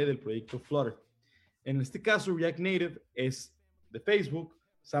responsable del proyecto Flutter. En este caso, React Native es de Facebook,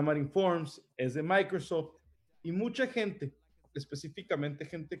 Xamarin Forms es de Microsoft, y mucha gente, específicamente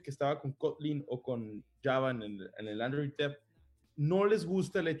gente que estaba con Kotlin o con Java en el Android Dev, no les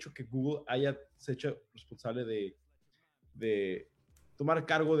gusta el hecho que Google haya se hecho responsable de tomar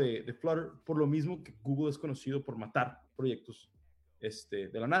cargo de Flutter, por lo mismo que Google es conocido por matar proyectos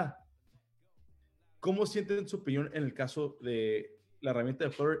de la nada. ¿Cómo sienten su opinión en el caso de la herramienta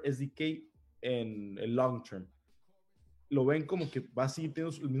de Flutter SDK en el long term? ¿Lo ven como que va a seguir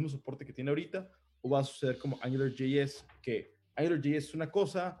teniendo el mismo soporte que tiene ahorita o va a suceder como AngularJS, que AngularJS es una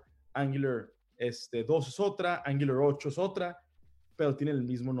cosa, Angular 2 es otra, Angular 8 es otra, pero tienen el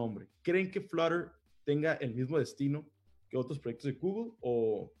mismo nombre? ¿Creen que Flutter tenga el mismo destino que otros proyectos de Google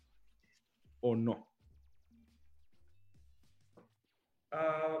o no?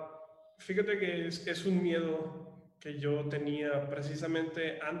 Fíjate que es un miedo que yo tenía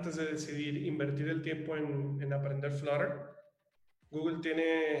precisamente antes de decidir invertir el tiempo en aprender Flutter. Google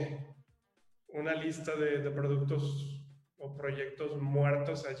tiene una lista de productos o proyectos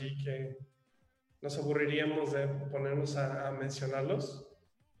muertos allí que nos aburriríamos de ponernos a mencionarlos.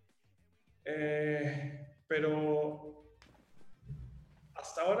 Pero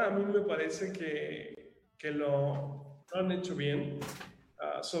hasta ahora a mí me parece que lo han hecho bien.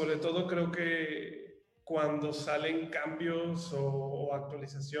 Sobre todo creo que cuando salen cambios o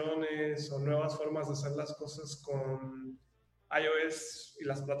actualizaciones o nuevas formas de hacer las cosas con iOS y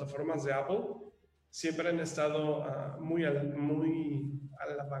las plataformas de Apple, siempre han estado muy a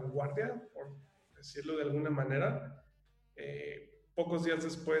la vanguardia, por decirlo de alguna manera. Pocos días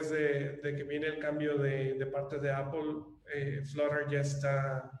después de que viene el cambio de parte de Apple, Flutter ya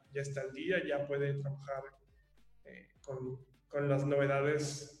está al día, ya puede trabajar con las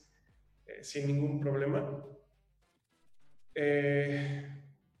novedades sin ningún problema.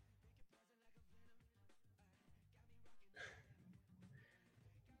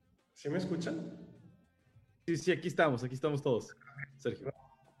 ¿Sí me escuchan? Sí, aquí estamos todos. Sergio.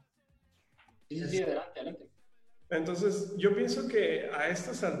 Sí, adelante. Entonces, yo pienso que a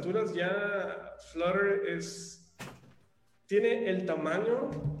estas alturas ya Flutter tiene el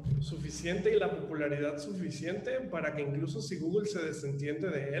tamaño suficiente y la popularidad suficiente para que incluso si Google se desentiende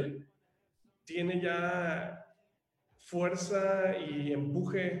de él, tiene ya fuerza y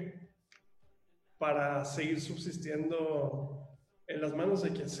empuje para seguir subsistiendo en las manos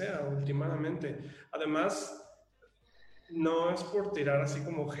de quien sea, últimamente. Además, no es por tirar así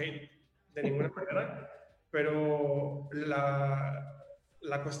como hate de ninguna manera, pero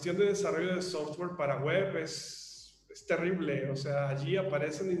la cuestión de desarrollo de software para web es terrible. O sea, allí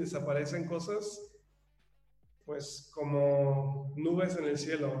aparecen y desaparecen cosas pues como nubes en el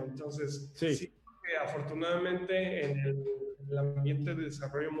cielo. Entonces, sí que afortunadamente en el ambiente de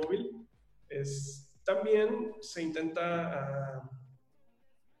desarrollo móvil también se intenta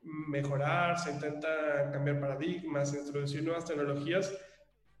mejorar, se intenta cambiar paradigmas, introducir nuevas tecnologías,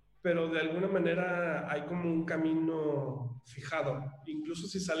 pero de alguna manera hay como un camino fijado. Incluso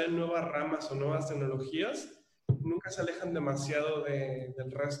si salen nuevas ramas o nuevas tecnologías, nunca se alejan demasiado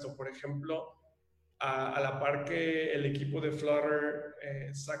del resto. Por ejemplo, a la par que el equipo de Flutter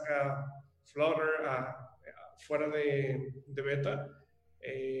saca Flutter fuera de beta,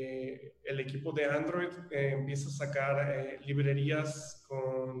 el equipo de Android empieza a sacar librerías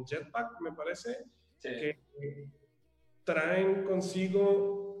con Jetpack, me parece, Sí. que traen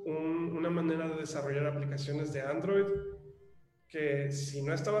consigo una manera de desarrollar aplicaciones de Android que si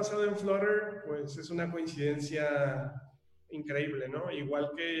no está basado en Flutter, pues es una coincidencia increíble, ¿no?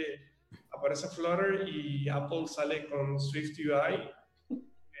 Igual que aparece Flutter y Apple sale con Swift UI,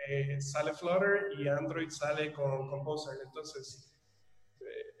 sale Flutter y Android sale con Composer. Entonces,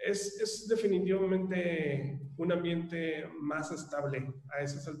 es definitivamente un ambiente más estable. A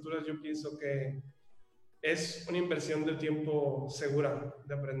esas alturas yo pienso que es una inversión de tiempo segura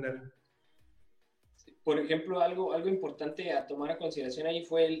de aprender. Por ejemplo, algo importante a tomar a consideración ahí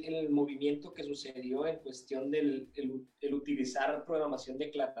fue el movimiento que sucedió en cuestión del el utilizar programación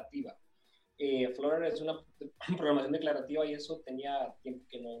declarativa. Flutter es una programación declarativa y eso tenía tiempo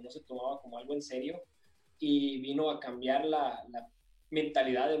que no se tomaba como algo en serio y vino a cambiar la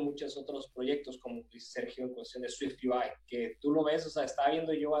mentalidad de muchos otros proyectos, como dice Sergio en cuestión de Swift UI, que tú lo ves, o sea, estaba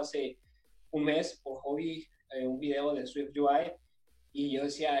viendo yo hace un mes por hobby un video de Swift UI y yo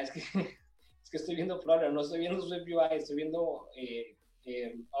decía, es que estoy viendo Flutter, no estoy viendo Swift UI, estoy viendo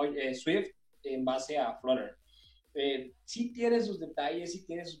Swift en base a Flutter. Sí tiene sus detalles, sí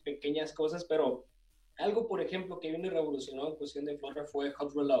tiene sus pequeñas cosas, pero algo, por ejemplo, que vino y revolucionó en cuestión de Flutter fue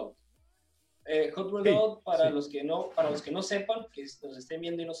Hot Reload. Hot Reload, sí, para los que no sepan, que nos estén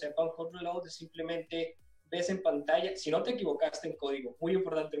viendo y no sepan, Hot Reload es simplemente ves en pantalla, si no te equivocaste en código, muy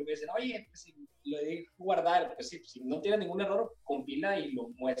importante lo que dicen, oye, pues si lo de guardar, pues sí, si no tiene ningún error, compila y lo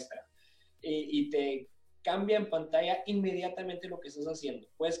muestra. Y te cambia en pantalla inmediatamente lo que estás haciendo.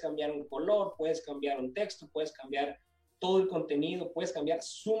 Puedes cambiar un color, puedes cambiar un texto, puedes cambiar todo el contenido, puedes cambiar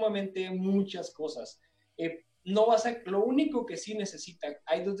sumamente muchas cosas. No vas a, lo único que sí necesita,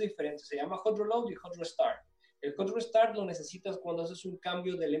 hay dos diferentes, se llama Hot Reload y Hot Restart. El Hot Restart lo necesitas cuando haces un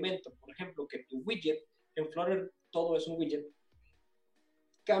cambio de elemento. Por ejemplo, que tu widget, en Flutter todo es un widget,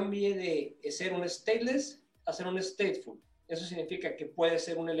 cambie de ser un stateless a ser un stateful. Eso significa que puede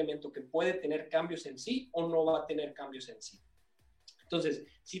ser un elemento que puede tener cambios en sí o no va a tener cambios en sí. Entonces,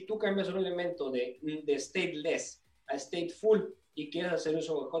 si tú cambias un elemento de stateless a stateful y quieres hacer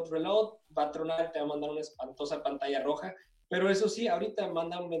uso de Hot Reload, va a tronar, te va a mandar una espantosa pantalla roja. Pero eso sí, ahorita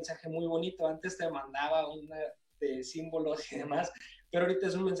manda un mensaje muy bonito. Antes te mandaba una de símbolos y demás, pero ahorita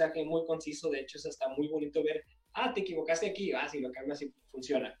es un mensaje muy conciso. De hecho, es hasta muy bonito ver, te equivocaste aquí, si lo cambias y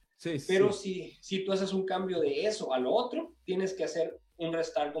funciona. Sí, pero sí. Si tú haces un cambio de eso a lo otro, tienes que hacer un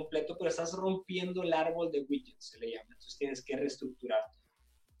restart completo, pero estás rompiendo el árbol de widgets, se le llama. Entonces tienes que reestructurar.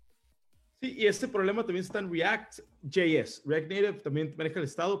 Sí, y este problema también está en React.js. React Native también maneja el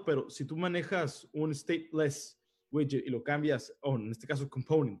estado, pero si tú manejas un stateless widget y lo cambias, o en este caso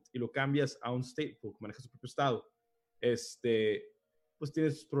component, y lo cambias a un stateful, que maneja su propio estado, pues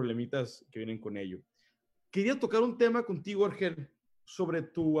tienes problemitas que vienen con ello. Quería tocar un tema contigo, Argel, sobre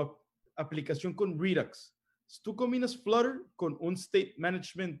tu aplicación con Redux. Si tú combinas Flutter con un State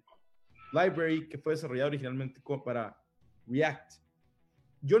Management Library que fue desarrollado originalmente para React.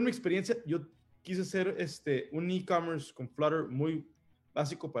 Yo en mi experiencia, yo quise hacer un e-commerce con Flutter muy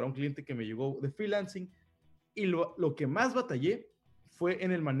básico para un cliente que me llegó de freelancing y lo que más batallé fue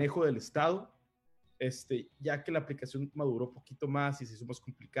en el manejo del estado, ya que la aplicación maduró un poquito más y se hizo más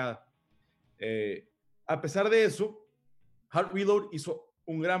complicada. A pesar de eso, Hot Reload hizo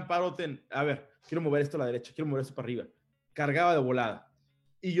un gran parote en, a ver, quiero mover esto a la derecha, quiero mover esto para arriba. Cargaba de volada.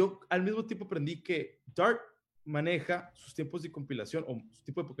 Y yo al mismo tiempo aprendí que Dart maneja sus tiempos de compilación o su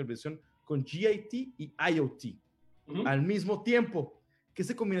tipo de compilación con GIT y IoT al mismo tiempo. Que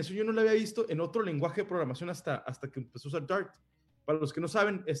esa combinación yo no la había visto en otro lenguaje de programación hasta que empezó a usar Dart. Para los que no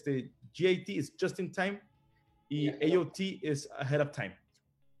saben, GIT es Just in Time y IoT es Ahead of Time.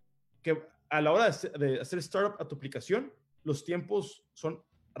 Que a la hora de hacer startup a tu aplicación, los tiempos son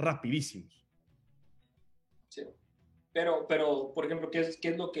rapidísimos. Sí. Pero por ejemplo, ¿qué es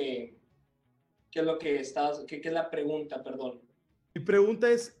lo que estás, qué es la pregunta, perdón? Mi pregunta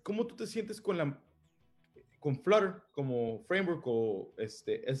es, ¿cómo tú te sientes con Flutter como framework o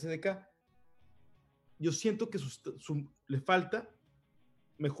SDK? Yo siento que le falta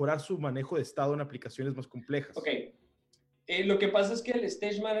mejorar su manejo de estado en aplicaciones más complejas. Ok. Lo que pasa es que el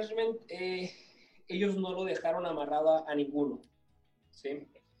Stage Management, ellos no lo dejaron amarrado a ninguno, ¿sí?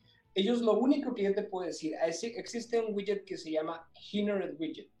 Ellos, lo único que yo te puedo decir, existe un widget que se llama Hindered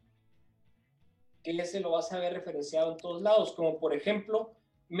Widget, que ese lo vas a ver referenciado en todos lados, como por ejemplo,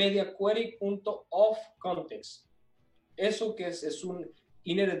 MediaQuery.offContext. Eso que es un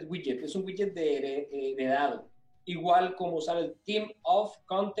Inherit Widget, es un widget de heredado. Igual como usar el theme of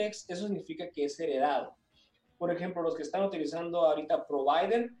context, eso significa que es heredado. Por ejemplo, los que están utilizando ahorita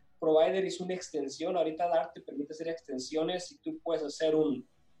Provider es una extensión. Ahorita Dart te permite hacer extensiones y tú puedes hacer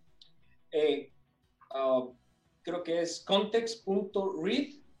creo que es context.read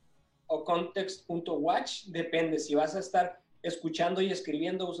o context.watch, depende. Si vas a estar escuchando y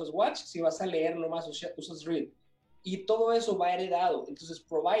escribiendo, usas watch. Si vas a leer, nomás usas read. Y todo eso va heredado. Entonces,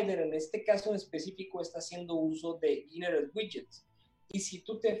 Provider, en este caso en específico, está haciendo uso de inherit widgets. Y si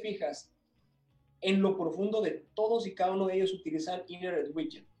tú te fijas, en lo profundo de todos y cada uno de ellos utilizan inherit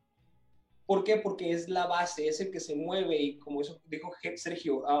widget. ¿Por qué? Porque es la base, es el que se mueve, y como eso dijo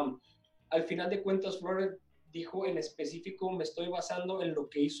Sergio, al final de cuentas, Flutter dijo en específico, me estoy basando en lo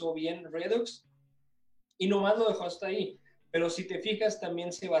que hizo bien Redux, y nomás lo dejó hasta ahí. Pero si te fijas,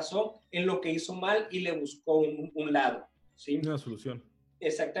 también se basó en lo que hizo mal y le buscó un lado, ¿sí? Una solución.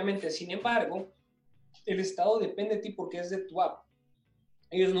 Exactamente. Sin embargo, el estado depende de ti porque es de tu app.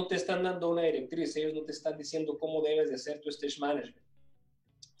 Ellos no te están dando una directriz, ellos no te están diciendo cómo debes de hacer tu stage management.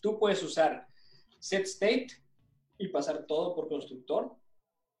 Tú puedes usar set state y pasar todo por constructor.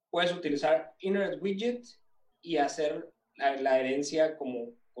 Puedes utilizar inherit widget y hacer la herencia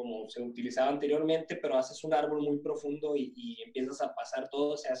como se utilizaba anteriormente, pero haces un árbol muy profundo y empiezas a pasar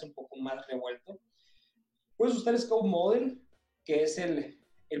todo, se hace un poco más revuelto. Puedes usar Scope Model, que es el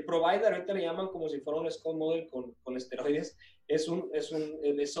provider, ahorita le llaman como si fuera un Scope Model con esteroides.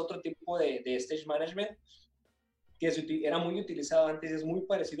 Es otro tipo de stage management que era muy utilizado antes, es muy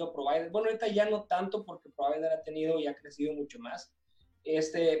parecido a Provider. Bueno, ahorita ya no tanto porque Provider ha tenido y ha crecido mucho más.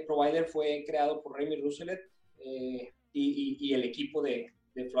 Este Provider fue creado por Remy Rousselet y el equipo de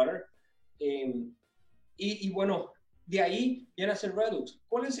Flutter. Y bueno, de ahí viene a ser Redux.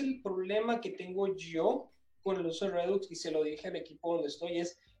 ¿Cuál es el problema que tengo yo con el uso de Redux? Y se lo dije al equipo donde estoy,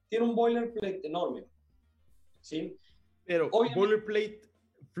 tiene un boilerplate enorme, ¿sí? Pero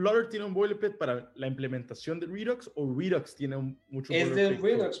 ¿Flutter tiene un boilerplate para la implementación de Redux o Redux tiene mucho boilerplate? Es de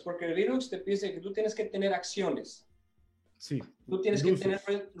Redux, porque Redux te pide que tú tienes que tener acciones. Sí. Tú tienes que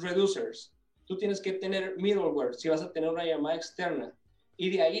tener reducers. Tú tienes que tener middleware si vas a tener una llamada externa. Y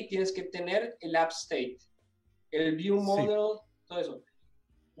de ahí tienes que tener el app state, el view model, todo eso.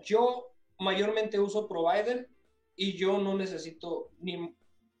 Yo mayormente uso Provider y yo no necesito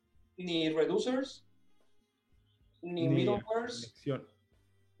ni reducers, ni middlewares,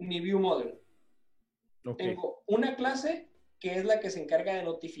 ni view model. Okay. Tengo una clase que es la que se encarga de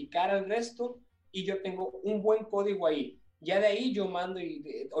notificar al resto y yo tengo un buen código ahí. Ya de ahí yo mando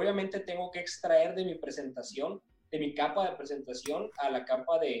y obviamente tengo que extraer de mi presentación, de mi capa de presentación a la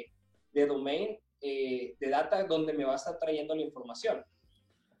capa de domain, de data, donde me va a estar trayendo la información.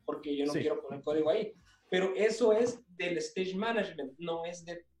 Porque yo no quiero poner código ahí. Pero eso es del stage management, no es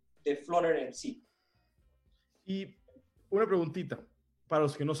de Flutter en sí. Y una preguntita, para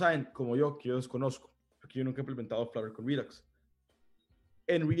los que no saben, como yo, que yo desconozco, porque yo nunca he implementado Flutter con Redux.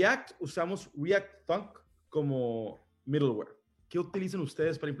 En React usamos React Thunk como middleware. ¿Qué utilizan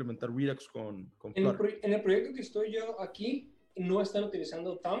ustedes para implementar Redux con Flutter? En el proyecto que estoy yo aquí, no están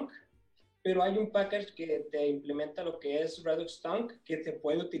utilizando Thunk, pero hay un package que te implementa lo que es Redux Thunk, que te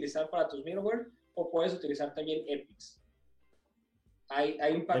puede utilizar para tus middleware, o puedes utilizar también Epix.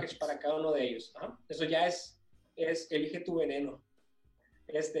 Hay un package para cada uno de ellos. ¿Ah? Eso ya es elige tu veneno.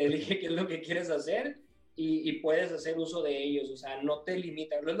 Elige qué es lo que quieres hacer y puedes hacer uso de ellos. O sea, no te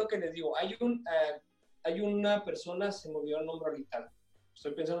limita. No es lo que les digo. Hay una persona, se me olvidó el nombre ahorita,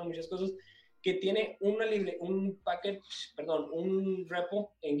 estoy pensando en muchas cosas, que tiene un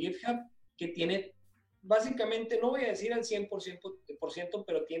repo en GitHub que tiene, básicamente, no voy a decir al 100%,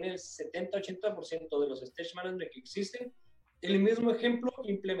 pero tiene el 70-80% de los stage management que existen, el mismo ejemplo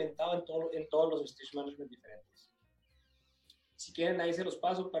implementado en todos los stage management diferentes. Si quieren, ahí se los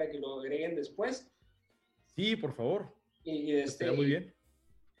paso para que lo agreguen después. Sí, por favor. Estaría muy bien.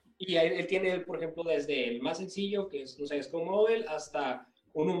 Y él tiene, por ejemplo, desde el más sencillo, que es, no sé, Scope Model, hasta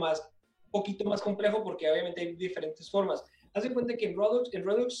uno poquito más complejo, porque obviamente hay diferentes formas. Haz de cuenta que en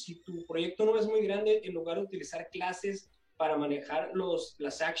Redux, si tu proyecto no es muy grande, en lugar de utilizar clases para manejar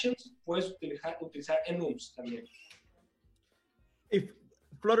las actions, puedes utilizar enums también.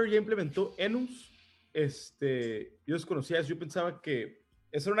 Flutter ya implementó enums. Yo desconocía eso. Yo pensaba que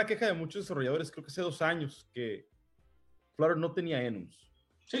esa era una queja de muchos desarrolladores, creo que hace 2 años, que Flutter no tenía enums.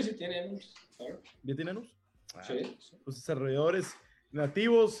 Sí, tiene enums. Claro. ¿Ya tiene enums? Sí. Los desarrolladores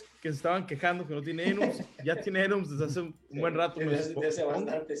nativos que se estaban quejando que no tiene enums, ya tiene enums desde hace un buen rato. Desde hace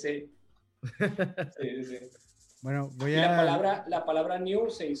bastante, sí. Sí. Bueno, la palabra new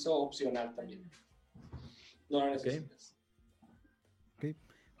se hizo opcional también. No la necesitas. Okay.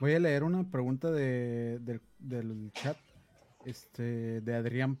 Voy a leer una pregunta del chat de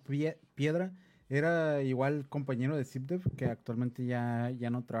Adrián Piedra. Era igual compañero de ZipDev, que actualmente ya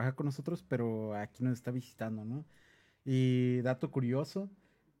no trabaja con nosotros, pero aquí nos está visitando, ¿no? Y dato curioso,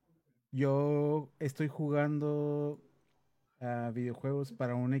 yo estoy jugando a videojuegos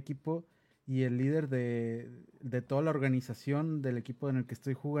para un equipo y el líder de toda la organización del equipo en el que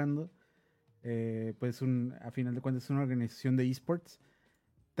estoy jugando, pues a final de cuentas es una organización de esports,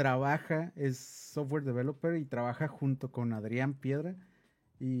 es software developer y trabaja junto con Adrián Piedra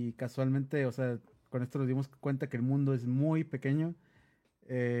y casualmente, o sea, con esto nos dimos cuenta que el mundo es muy pequeño.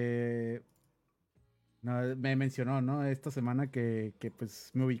 Eh, no, me mencionó, ¿no? Esta semana que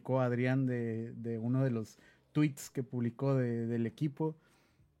pues me ubicó Adrián de uno de los tweets que publicó del equipo.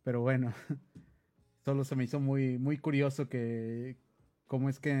 Pero bueno, solo se me hizo muy curioso que cómo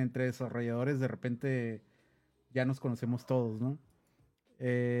es que entre desarrolladores de repente ya nos conocemos todos, ¿no?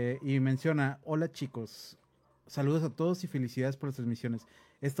 Y menciona, hola chicos, saludos a todos y felicidades por las transmisiones.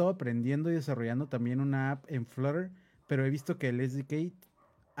 He estado aprendiendo y desarrollando también una app en Flutter, pero he visto que el SDK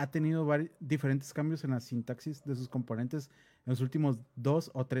ha tenido diferentes cambios en la sintaxis de sus componentes en los últimos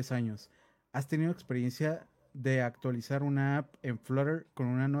 2 o 3 años. ¿Has tenido experiencia de actualizar una app en Flutter con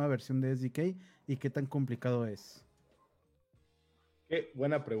una nueva versión de SDK y qué tan complicado es? Qué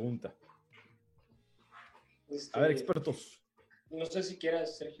buena pregunta. A ver, expertos. No sé si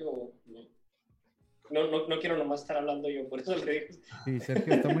quieras, Sergio. No quiero nomás estar hablando yo, por eso le digo. Sí,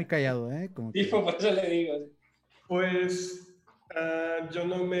 Sergio está muy callado, ¿eh? Sí, por eso le digo. Pues yo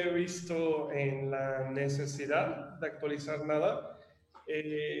no me he visto en la necesidad de actualizar nada.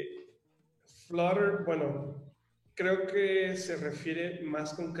 Flutter, bueno, creo que se refiere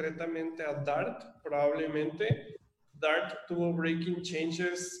más concretamente a Dart, probablemente. Dart tuvo breaking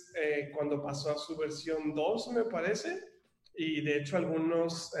changes cuando pasó a su versión 2, me parece, y de hecho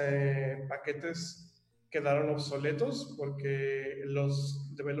algunos paquetes quedaron obsoletos porque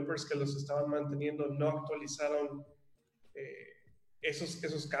los developers que los estaban manteniendo no actualizaron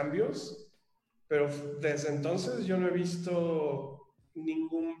esos cambios, pero desde entonces yo no he visto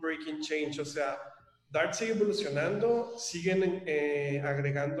ningún breaking change, o sea, Dart sigue evolucionando, siguen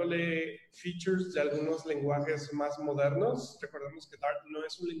agregándole features de algunos lenguajes más modernos. Recordemos que Dart no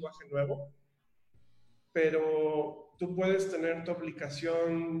es un lenguaje nuevo, pero tú puedes tener tu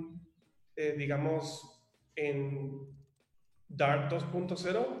aplicación, digamos, en Dart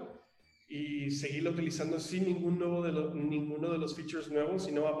 2.0 y seguirlo utilizando sin ninguno de los features nuevos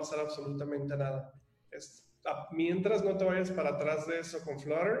y no va a pasar absolutamente nada. Mientras no te vayas para atrás de eso con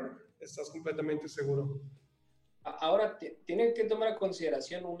Flutter, estás completamente seguro. Ahora, tienen que tomar en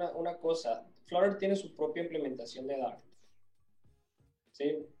consideración una cosa. Flutter tiene su propia implementación de Dart.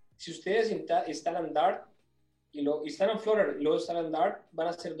 ¿Sí? Si ustedes instalan Dart y lo instalan Flutter y luego instalan Dart, van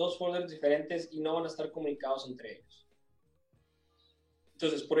a ser 2 folders diferentes y no van a estar comunicados entre ellos.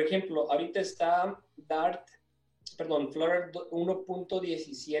 Entonces, por ejemplo, ahorita está Flutter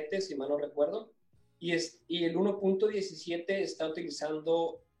 1.17, si mal no recuerdo, y el 1.17 está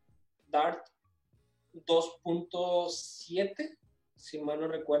utilizando Dart 2.7, si mal no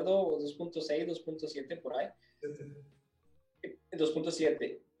recuerdo, o 2.6, 2.7 por ahí.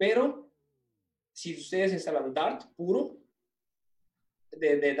 2.7. Pero si ustedes instalan Dart puro,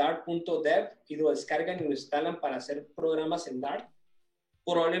 de Dart.dev, y lo descargan y lo instalan para hacer programas en Dart,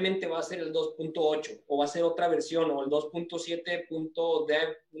 probablemente va a ser el 2.8 o va a ser otra versión o el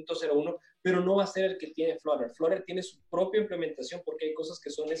 2.7.dev.01, pero no va a ser el que tiene Flutter. Flutter tiene su propia implementación porque hay cosas que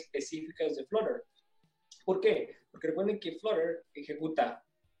son específicas de Flutter. ¿Por qué? Porque recuerden que Flutter ejecuta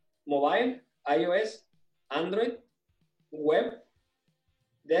mobile, iOS, Android, web,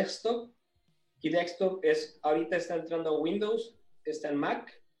 desktop, y desktop ahorita está entrando a Windows, está en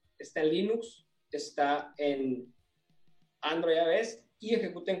Mac, está en Linux, está en Android iOS y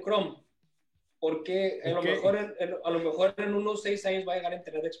ejecuta en Chrome. Porque a lo mejor en unos 6 años va a llegar a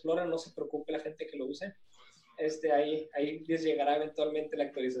Internet Explorer, no se preocupe la gente que lo use. Ahí les llegará eventualmente la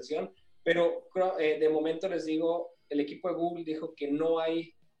actualización. Pero de momento les digo, el equipo de Google dijo que no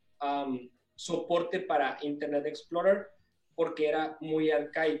hay soporte para Internet Explorer porque era muy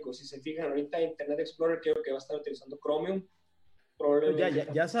arcaico. Si se fijan, ahorita Internet Explorer creo que va a estar utilizando Chromium.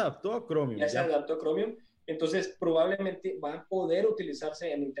 Ya se adaptó a Chromium. Ya se adaptó a Chromium. Entonces, probablemente va a poder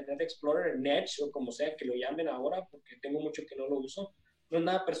utilizarse en Internet Explorer, en Edge o como sea que lo llamen ahora, porque tengo mucho que no lo uso. No es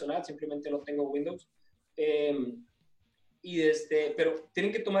nada personal, simplemente no tengo Windows. Pero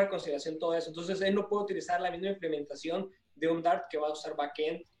tienen que tomar en consideración todo eso. Entonces, él no puede utilizar la misma implementación de un Dart que va a usar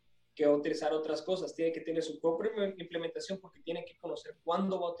backend, que va a utilizar otras cosas. Tiene que tener su propia implementación porque tiene que conocer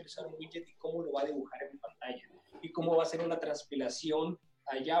cuándo va a utilizar un widget y cómo lo va a dibujar en pantalla. Y cómo va a hacer una transpilación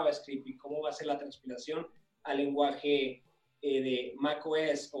a JavaScript y cómo va a ser la transpilación al lenguaje de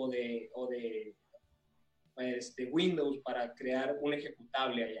macOS o de Windows para crear un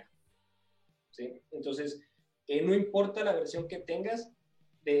ejecutable allá. ¿Sí? Entonces, no importa la versión que tengas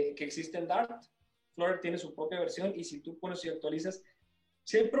que existe en Dart, Flutter tiene su propia versión y si tú pones y actualizas,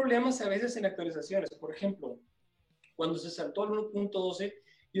 si hay problemas a veces en actualizaciones, por ejemplo, cuando se saltó al 1.12,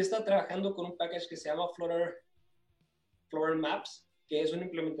 yo estaba trabajando con un package que se llama Flutter Maps, que es una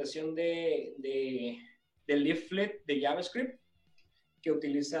implementación de Leaflet de JavaScript, que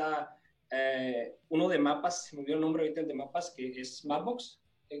utiliza uno de mapas, se me olvidó el nombre ahorita, el de mapas, que es Mapbox,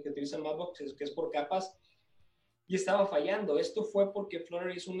 que utiliza Mapbox, que es por capas, y estaba fallando. Esto fue porque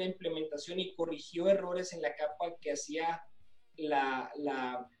Flutter hizo una implementación y corrigió errores en la capa que hacía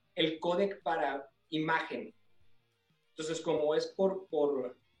el códec para imagen. Entonces, como es por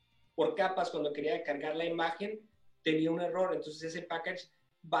capas, cuando quería cargar la imagen, tenía un error. Entonces, ese package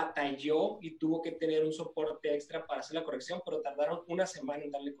batalló y tuvo que tener un soporte extra para hacer la corrección, pero tardaron una semana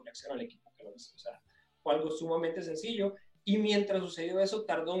en darle corrección al equipo que lo hizo. O sea, fue algo sumamente sencillo. Y mientras sucedió eso,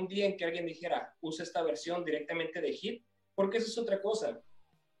 tardó un día en que alguien dijera, usa esta versión directamente de Git, porque eso es otra cosa.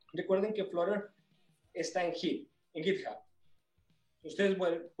 Recuerden que Flutter está en GitHub. Ustedes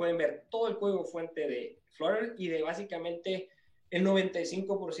pueden ver todo el código fuente de Flutter y de básicamente el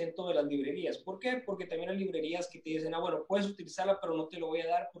 95% de las librerías. ¿Por qué? Porque también hay librerías que te dicen, bueno, puedes utilizarla, pero no te lo voy a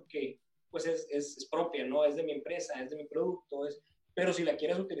dar porque pues es propia, ¿no? Es de mi empresa, es de mi producto, pero si la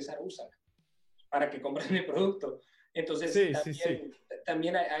quieres utilizar, úsala para que compres mi producto. Entonces,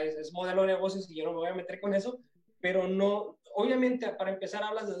 también es modelo de negocios y yo no me voy a meter con eso, pero no, obviamente, para empezar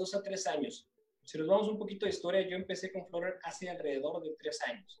hablas de 2 a 3 años. Si nos vamos un poquito de historia, yo empecé con Flutter hace alrededor de 3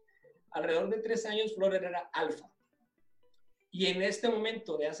 años. Alrededor de 3 años, Flutter era alfa. Y en este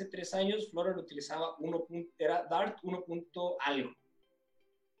momento de hace 3 años, Flutter utilizaba era Dart 1. Algo.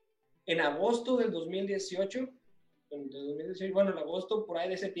 En agosto del 2018, bueno, en agosto por ahí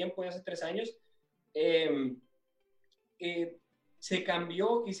de ese tiempo, de hace 3 años, se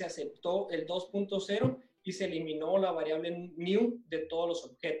cambió y se aceptó el 2.0 y se eliminó la variable new de todos los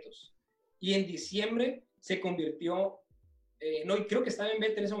objetos. Y en diciembre se convirtió, creo que estaba en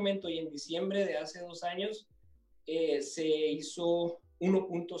beta en ese momento, y en diciembre de hace 2 años se hizo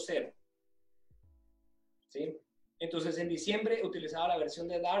 1.0. ¿Sí? Entonces en diciembre utilizaba la versión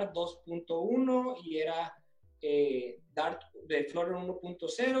de Dart 2.1 y era Dart de Flutter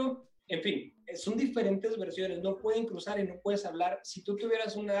 1.0. En fin, son diferentes versiones, no pueden cruzar y no puedes hablar. Si tú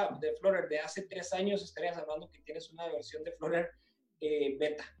tuvieras una de Flutter de hace 3 años, estarías hablando que tienes una versión de Flutter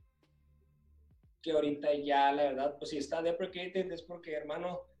beta. Que ahorita ya, la verdad, pues si está deprecated es porque,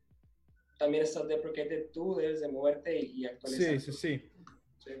 hermano, también estás deprecated tú, debes de moverte y actualizar. Sí.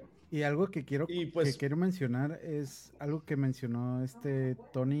 Y algo que quiero mencionar es algo que mencionó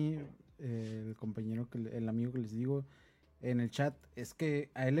Tony, el compañero, el amigo que les digo en el chat, es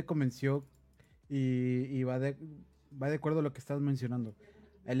que a él le convenció y va de acuerdo a lo que estás mencionando.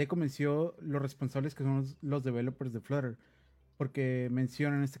 A él le convenció los responsables que son los developers de Flutter, porque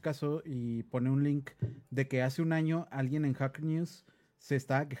menciona en este caso y pone un link de que hace un año alguien en Hacker News se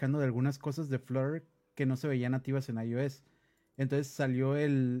estaba quejando de algunas cosas de Flutter que no se veían nativas en iOS. Entonces salió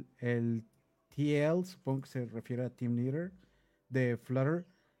el TL, supongo que se refiere a Team Leader de Flutter,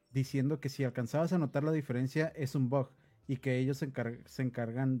 diciendo que si alcanzabas a notar la diferencia es un bug y que ellos se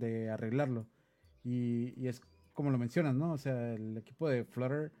encargan de arreglarlo. Y es como lo mencionas, ¿no? O sea, el equipo de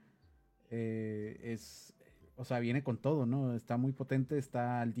Flutter viene con todo, ¿no? Está muy potente,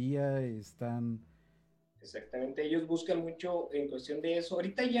 está al día, están... Exactamente, ellos buscan mucho en cuestión de eso.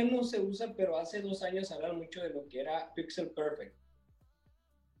 Ahorita ya no se usa, pero hace 2 años hablaron mucho de lo que era Pixel Perfect.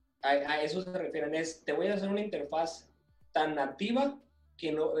 A eso se refieren, te voy a hacer una interfaz tan nativa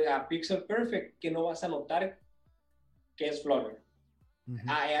a Pixel Perfect que no vas a notar que es Flutter. Uh-huh.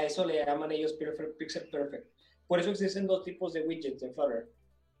 A eso le llaman ellos Pixel Perfect. Por eso existen 2 tipos de widgets en Flutter: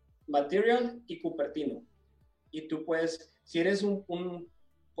 Material y Cupertino. Y tú puedes, si eres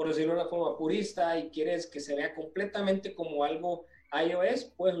por decirlo de una forma purista y quieres que se vea completamente como algo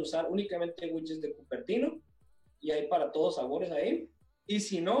iOS, puedes usar únicamente widgets de Cupertino y hay para todos sabores ahí. Y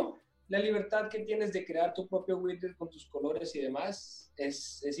si no, la libertad que tienes de crear tu propio widget con tus colores y demás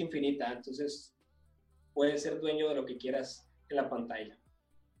es infinita. Entonces, puedes ser dueño de lo que quieras en la pantalla.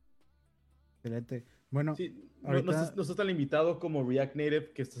 Excelente. Bueno, sí, ahorita... no estás tan limitado como React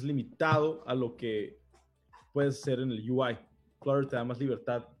Native, que estás limitado a lo que puedes hacer en el UI. Flutter te da más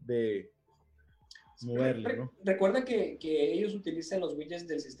libertad de moverle, ¿no? Recuerda que ellos utilizan los widgets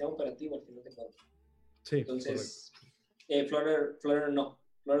del sistema operativo al final de cuentas. Sí, entonces, Flutter no.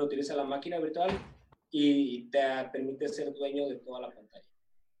 Flutter utiliza la máquina virtual y te permite ser dueño de toda la pantalla.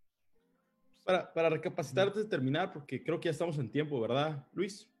 Para recapacitar antes de terminar, porque creo que ya estamos en tiempo, ¿verdad,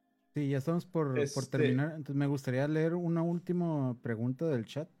 Luis? Sí, ya estamos por terminar. Entonces me gustaría leer una última pregunta del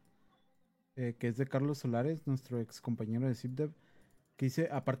chat, que es de Carlos Solares, nuestro ex compañero de ZipDev, que dice,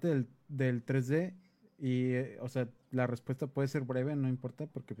 aparte del 3D, y, o sea, la respuesta puede ser breve, no importa,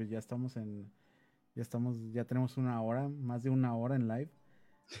 porque pues ya tenemos una hora, más de una hora en live.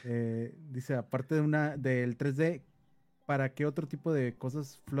 Dice, aparte del 3D, ¿para qué otro tipo de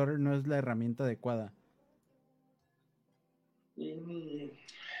cosas Flutter no es la herramienta adecuada?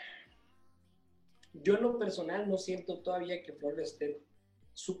 Yo en lo personal no siento todavía que Flutter esté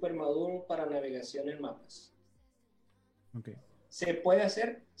súper maduro para navegación en mapas. Okay. ¿Se puede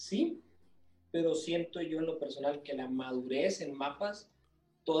hacer? Sí, pero siento yo en lo personal que la madurez en mapas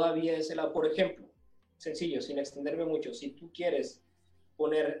todavía es el lado. Por ejemplo, sencillo, sin extenderme mucho, si tú quieres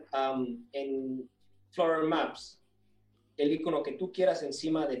poner en Flutter Maps el icono que tú quieras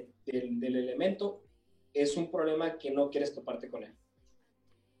encima del elemento, es un problema que no quieres toparte con él.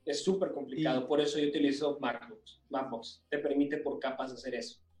 Es súper complicado, por eso yo utilizo Mapbox. Te permite por capas hacer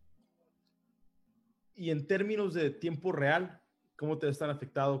eso. Y en términos de tiempo real, ¿cómo te están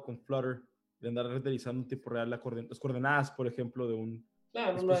afectado con Flutter de andar renderizando en tiempo real las coordenadas, por ejemplo, de un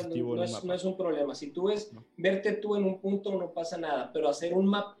dispositivo en un mapa? No es un problema. Si tú ves, verte tú en un punto no pasa nada, pero hacer un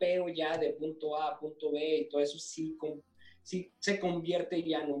mapeo ya de punto A a punto B y todo eso sí se convierte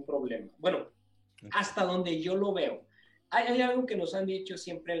ya en un problema. Bueno, hasta donde yo lo veo. Hay algo que nos han dicho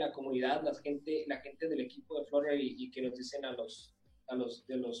siempre en la comunidad, la gente del equipo de Flutter y que nos dicen a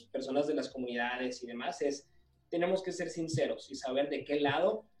las personas de las comunidades y demás, tenemos que ser sinceros y saber de qué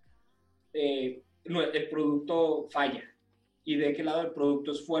lado el producto falla y de qué lado el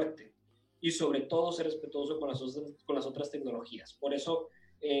producto es fuerte, y sobre todo ser respetuoso con las otras tecnologías. Por eso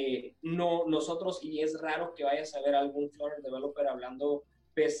nosotros, y es raro que vayas a ver algún Flutter developer hablando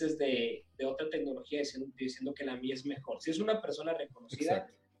veces de otra tecnología diciendo que la mía es mejor. Si es una persona reconocida,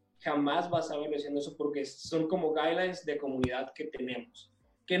 exacto, jamás vas a verlo diciendo eso, porque son como guidelines de comunidad que tenemos,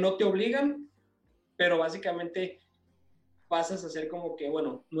 que no te obligan, pero básicamente pasas a ser como que,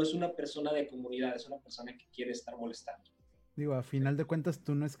 bueno, no es una persona de comunidad, es una persona que quiere estar molestando. Digo, a final de cuentas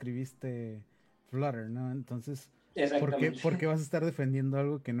tú no escribiste Flutter, ¿no? Entonces, ¿por qué vas a estar defendiendo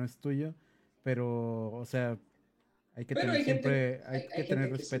algo que no es tuyo? Pero, o sea, hay que tener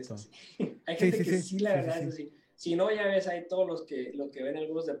respeto. Hay gente que sí, la verdad es así. Si no, ya ves, hay todos los que ven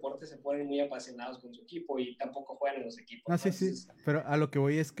algunos deportes se ponen muy apasionados con su equipo y tampoco juegan en los equipos. No, entonces, sí, pero a lo que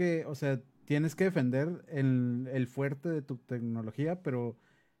voy es que, o sea, tienes que defender el fuerte de tu tecnología, pero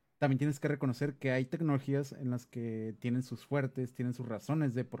también tienes que reconocer que hay tecnologías en las que tienen sus fuertes, tienen sus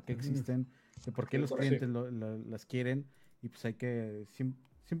razones de por qué existen, de por qué los clientes las quieren, y pues hay que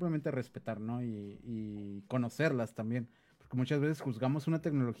simplemente respetar, ¿no? Y conocerlas también, porque muchas veces juzgamos una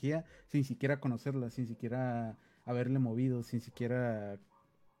tecnología sin siquiera conocerla, sin siquiera haberle movido, sin siquiera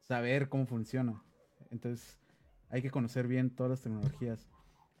saber cómo funciona. Entonces hay que conocer bien todas las tecnologías.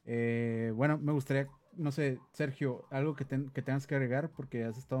 Bueno, me gustaría, no sé, Sergio, algo que tengas que agregar, porque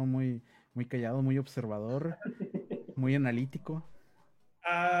has estado muy, muy callado, muy observador, muy analítico.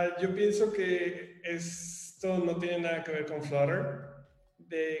 Yo pienso que esto no tiene nada que ver con Flutter.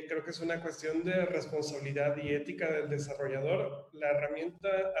 Creo que es una cuestión de responsabilidad y ética del desarrollador. La herramienta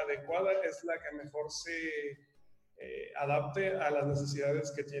adecuada es la que mejor se adapte a las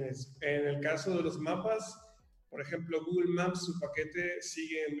necesidades que tienes. En el caso de los mapas, por ejemplo, Google Maps, su paquete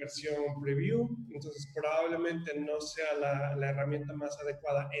sigue en versión preview, entonces probablemente no sea la herramienta más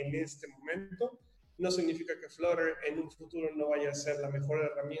adecuada en este momento. No significa que Flutter en un futuro no vaya a ser la mejor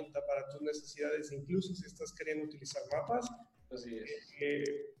herramienta para tus necesidades, incluso si estás queriendo utilizar mapas. Así es.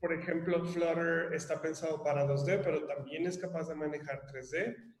 Por ejemplo, Flutter está pensado para 2D, pero también es capaz de manejar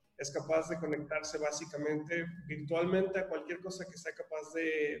 3D. Es capaz de conectarse básicamente virtualmente a cualquier cosa que sea capaz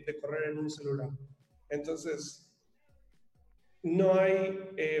de correr en un celular. Entonces, no hay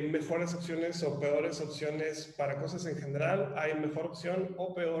mejores opciones o peores opciones para cosas en general. Hay mejor opción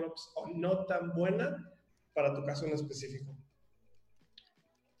o peor o no tan buena para tu caso en específico.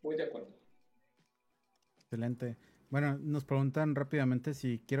 Muy de acuerdo. Excelente. Bueno, nos preguntan rápidamente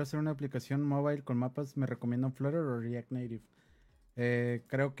si quiero hacer una aplicación mobile con mapas, ¿me recomiendan Flutter o React Native?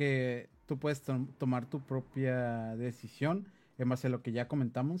 Creo que tú puedes tomar tu propia decisión en base a lo que ya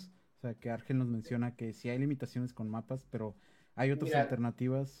comentamos. O sea, que Argel nos menciona que sí hay limitaciones con mapas, pero hay otras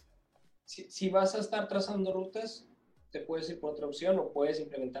alternativas. Si vas a estar trazando rutas, te puedes ir por otra opción o puedes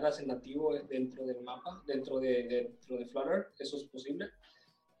implementarlas en nativo dentro del mapa, dentro de Flutter. Eso es posible.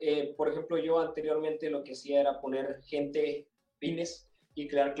 Por ejemplo, yo anteriormente lo que hacía era poner pines y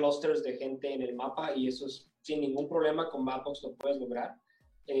crear clusters de gente en el mapa, y eso es sin ningún problema, con Mapbox lo puedes lograr.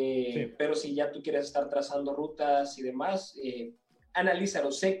 Sí. Pero si ya tú quieres estar trazando rutas y demás,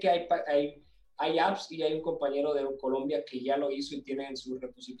 analízalo. Sé que hay apps y hay un compañero de Colombia que ya lo hizo y tiene en su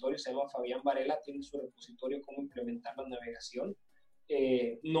repositorio, se llama Fabián Varela, tiene en su repositorio cómo implementar la navegación.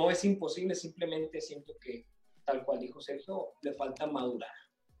 No es imposible, simplemente siento que, tal cual dijo Sergio, le falta madurar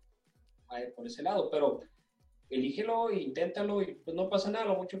por ese lado, pero elígelo e inténtalo y pues no pasa nada,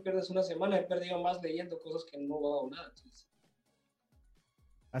 lo mucho pierdes una semana, he perdido más leyendo cosas que no hago nada. Entonces.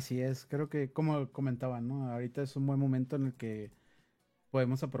 Así es, creo que como comentaba, ¿no? Ahorita es un buen momento en el que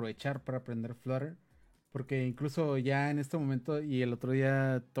podemos aprovechar para aprender Flutter, porque incluso ya en este momento y el otro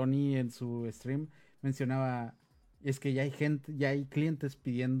día Tony en su stream mencionaba, es que ya hay gente, ya hay clientes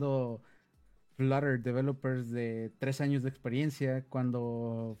pidiendo Flutter developers de 3 años de experiencia,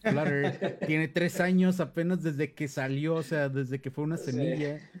 cuando Flutter tiene 3 años apenas desde que salió, o sea, desde que fue una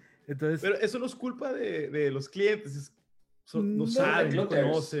semilla. Entonces, pero eso no es culpa de los clientes, no no, saben, no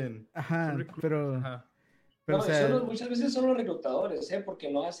recruiters. conocen. Ajá, pero, Ajá. pero, No, o sea, muchas veces son los reclutadores,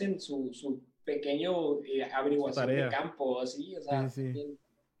 porque no hacen su pequeño averiguación de campo, así, o sea, sí, sí.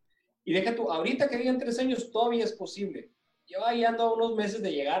 Y deja tú, ahorita que digan 3 años todavía es posible. Yo ahí ando a unos meses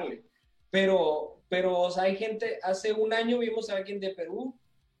de llegarle. Pero, o sea, hay gente, hace un año vimos a alguien de Perú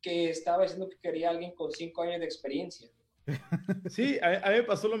que estaba diciendo que quería a alguien con 5 años de experiencia. Sí, a mí me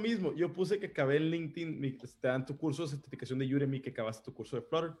pasó lo mismo. Yo puse que acabé en LinkedIn, te dan tu curso de certificación de Udemy, que acabaste tu curso de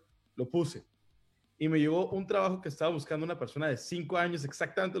Flutter. Lo puse. Y me llegó un trabajo que estaba buscando una persona de 5 años,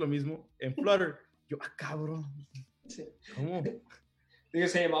 exactamente lo mismo, en Flutter. Yo, cabrón. Sí. ¿Cómo? Digo,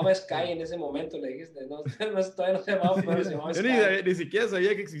 se llamaba Sky en ese momento, le dijiste, no, todavía no se llamaba Flutter, se llamaba Yo Sky. ni siquiera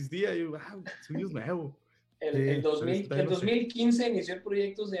sabía que existía. Yo, wow, es nuevo. El 2015 2015 inició el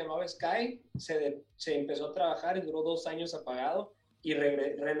proyecto, se llamaba Sky, se empezó a trabajar y duró 2 años apagado y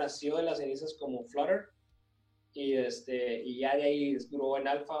renació de las cenizas como Flutter y ya de ahí duró en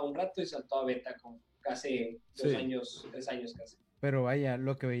alfa un rato y saltó a beta con casi 2 años, 3 años casi. Pero vaya,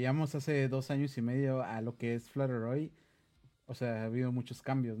 lo que veíamos hace 2 años y medio a lo que es Flutter hoy, o sea, ha habido muchos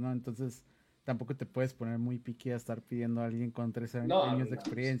cambios, ¿no? Entonces, tampoco te puedes poner muy picky a estar pidiendo a alguien con 3 años de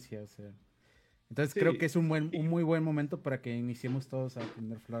experiencia, o sea. Entonces, creo que es un muy buen momento para que iniciemos todos a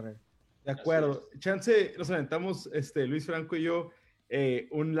aprender Flutter. De acuerdo. Chance, nos aventamos, Luis Franco y yo,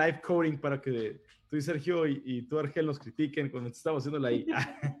 un live coding para que tú y Sergio y tú, Argel, nos critiquen cuando estamos haciendo la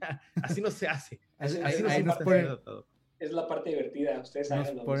IA. Así no se hace. Ahí nos ponen, es la parte divertida. Ustedes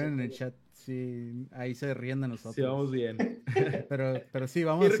nos ponen en el chat, sí, ahí se ríen de nosotros. Sí, vamos bien. pero sí,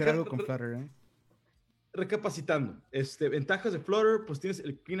 vamos a hacer algo con Flutter, ¿eh? Recapacitando, ventajas de Flutter, pues tienes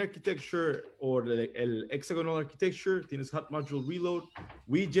el Clean Architecture o el Hexagonal Architecture, tienes Hot Module Reload,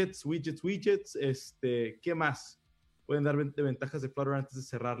 widgets, ¿qué más pueden dar de ventajas de Flutter antes de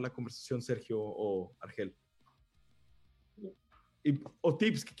cerrar la conversación, Sergio o Argel? O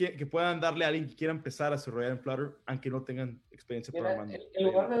tips que puedan darle a alguien que quiera empezar a desarrollar en Flutter, aunque no tengan experiencia programando. En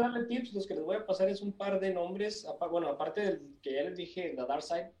lugar de darle tips, los que les voy a pasar es un par de nombres, bueno, aparte del que ya les dije, la Dark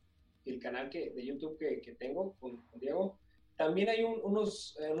Side, el canal de YouTube que tengo con Diego, también hay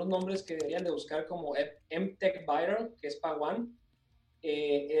unos nombres que deberían de buscar como MTech Viral, que es Pawan,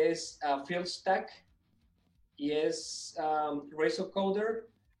 es FieldStack y es Razor Coder.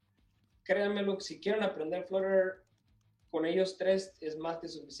 Créanmelo, si quieren aprender Flutter, con ellos tres es más que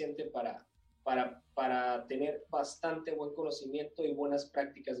suficiente para tener bastante buen conocimiento y buenas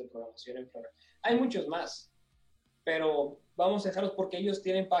prácticas de programación en Flutter. Hay muchos más, pero vamos a dejarlos porque ellos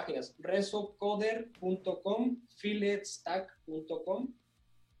tienen páginas resocoder.com, fieldstack.com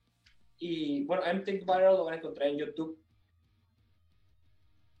y bueno, MTech Viral lo van a encontrar en YouTube.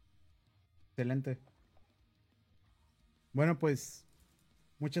 Excelente. Bueno, pues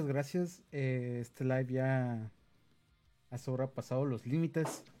muchas gracias. Este live ya ha sobrepasado los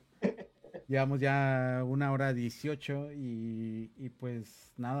límites. Llevamos ya 1 hora 18 y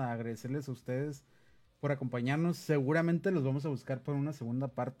pues nada, agradecerles a ustedes por acompañarnos. Seguramente los vamos a buscar por una segunda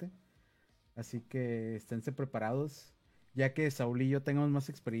parte. Así que esténse preparados. Ya que Saúl y yo tengamos más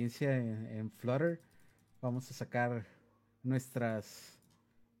experiencia en Flutter, vamos a sacar nuestras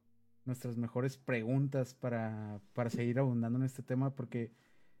mejores preguntas para seguir abundando en este tema. Porque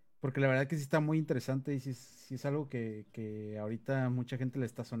la verdad que sí está muy interesante y sí es algo que ahorita mucha gente le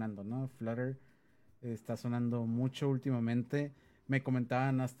está sonando, ¿no? Flutter está sonando mucho últimamente. Me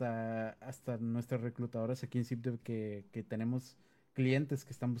comentaban hasta nuestras reclutadoras aquí en ZipDev que tenemos clientes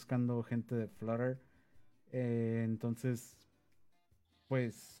que están buscando gente de Flutter. Entonces,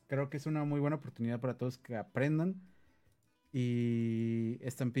 pues creo que es una muy buena oportunidad para todos que aprendan. Y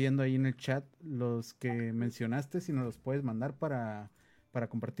están pidiendo ahí en el chat los que mencionaste, si nos los puedes mandar para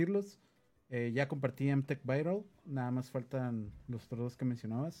compartirlos. Ya compartí MTech Viral, nada más faltan los otros dos que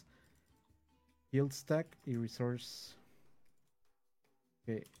mencionabas, FieldStack y Resource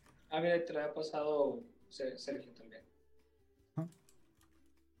Que, Mira, te lo había pasado Sergio también.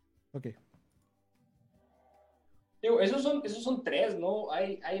 ok. Digo, esos son tres, ¿no?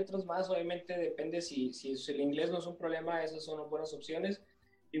 Hay otros más, obviamente depende si el inglés no es un problema, esas son buenas opciones.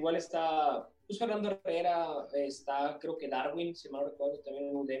 Igual está pues, Fernando Herrera, está creo que Darwin, si mal no recuerdo, también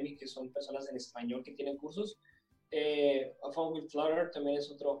en Udemy, que son personas en español que tienen cursos. Fun with Flutter también es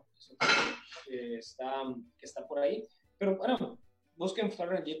otro que está por ahí. Pero bueno, busquen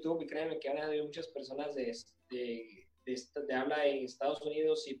Flutter en YouTube y créanme que van a haber muchas personas de habla en Estados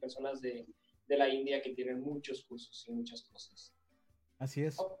Unidos y personas de la India que tienen muchos cursos y muchas cosas. Así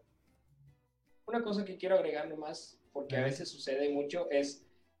es. Una cosa que quiero agregar nomás, porque a veces sucede mucho, es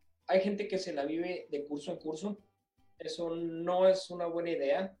hay gente que se la vive de curso en curso. Eso no es una buena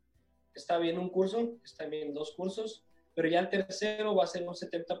idea. Está bien un curso, está bien dos cursos, pero ya el tercero va a ser un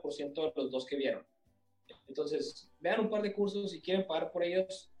 70% de los dos que vieron. Entonces, vean un par de cursos y quieren pagar por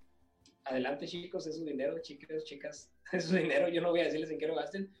ellos. Adelante, chicos, es su dinero, chicos, chicas, es su dinero. Yo no voy a decirles en qué lo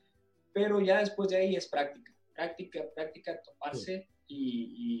gasten, pero ya después de ahí es práctica, toparse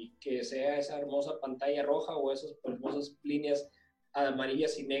y que sea esa hermosa pantalla roja o esas hermosas líneas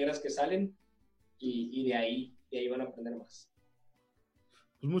amarillas y negras que salen y de ahí van a aprender más.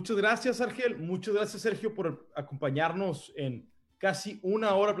 Pues muchas gracias, Argel. Muchas gracias, Sergio, por acompañarnos en casi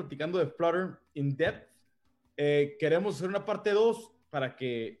una hora platicando de Flutter in depth. Queremos hacer una parte 2 para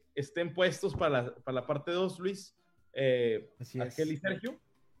que estén puestos para la parte 2, Luis, Argel y Sergio.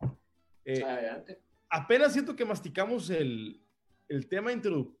 Adelante. Apenas siento que masticamos el tema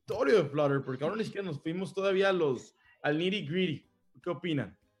introductorio de Flutter, porque ahora ni siquiera nos fuimos todavía al nitty gritty. ¿Qué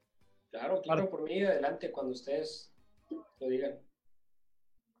opinan? Claro, por mí, adelante, cuando ustedes lo digan.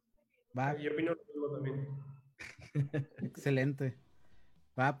 Va. Yo opino lo mismo también. Excelente.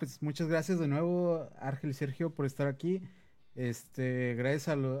 Va, pues muchas gracias de nuevo, Argel y Sergio, por estar aquí. Gracias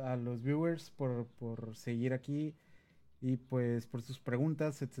a los viewers por seguir aquí y pues por sus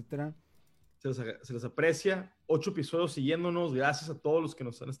preguntas, etcétera. Se les aprecia. 8 episodios siguiéndonos. Gracias a todos los que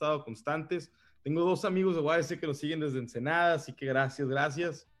nos han estado constantes. Tengo 2 amigos de YC que nos siguen desde Ensenada, así que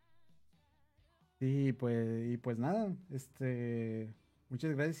gracias. Sí, pues nada,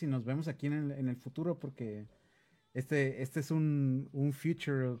 muchas gracias y nos vemos aquí en el futuro porque este es un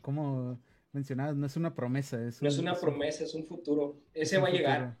future, como mencionabas, no es una promesa. No es una promesa, es un futuro. Ese va a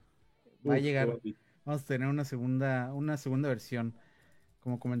llegar. Va a llegar. Vamos a tener una segunda versión.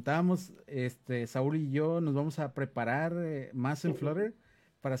 Como comentábamos, Saúl y yo nos vamos a preparar más en Flutter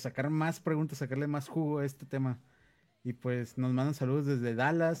para sacar más preguntas, sacarle más jugo a este tema. Y pues nos mandan saludos desde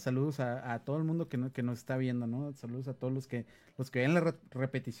Dallas, saludos a todo el mundo que nos está viendo, ¿no? Saludos a todos los que ven la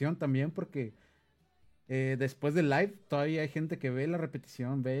repetición también, porque después del live todavía hay gente que ve la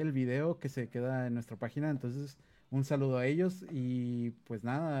repetición, ve el video que se queda en nuestra página. Entonces, un saludo a ellos y pues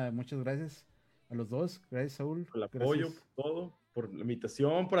nada, muchas gracias a los dos. Gracias, Saúl. Por el apoyo, por todo, por la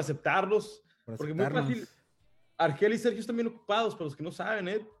invitación, por aceptarlos. Porque muy fácil. Argel y Sergio están bien ocupados, para los que no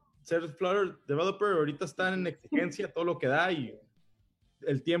saben, ser Flutter Developer ahorita están en exigencia, todo lo que da y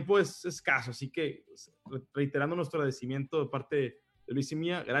el tiempo es escaso. Así que reiterando nuestro agradecimiento de parte de Luis y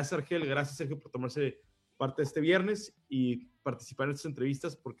mía. Gracias, Argel. Gracias, Sergio, por tomarse parte de este viernes y participar en estas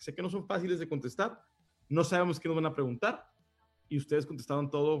entrevistas, porque sé que no son fáciles de contestar. No sabemos qué nos van a preguntar y ustedes contestaron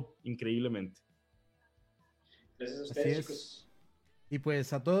todo increíblemente. Gracias a ustedes, chicos. Y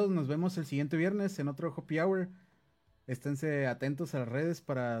pues a todos nos vemos el siguiente viernes en otro Happy Hour. Esténse atentos a las redes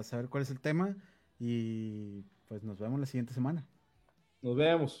para saber cuál es el tema y pues nos vemos la siguiente semana. Nos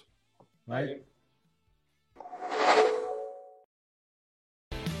vemos. Bye.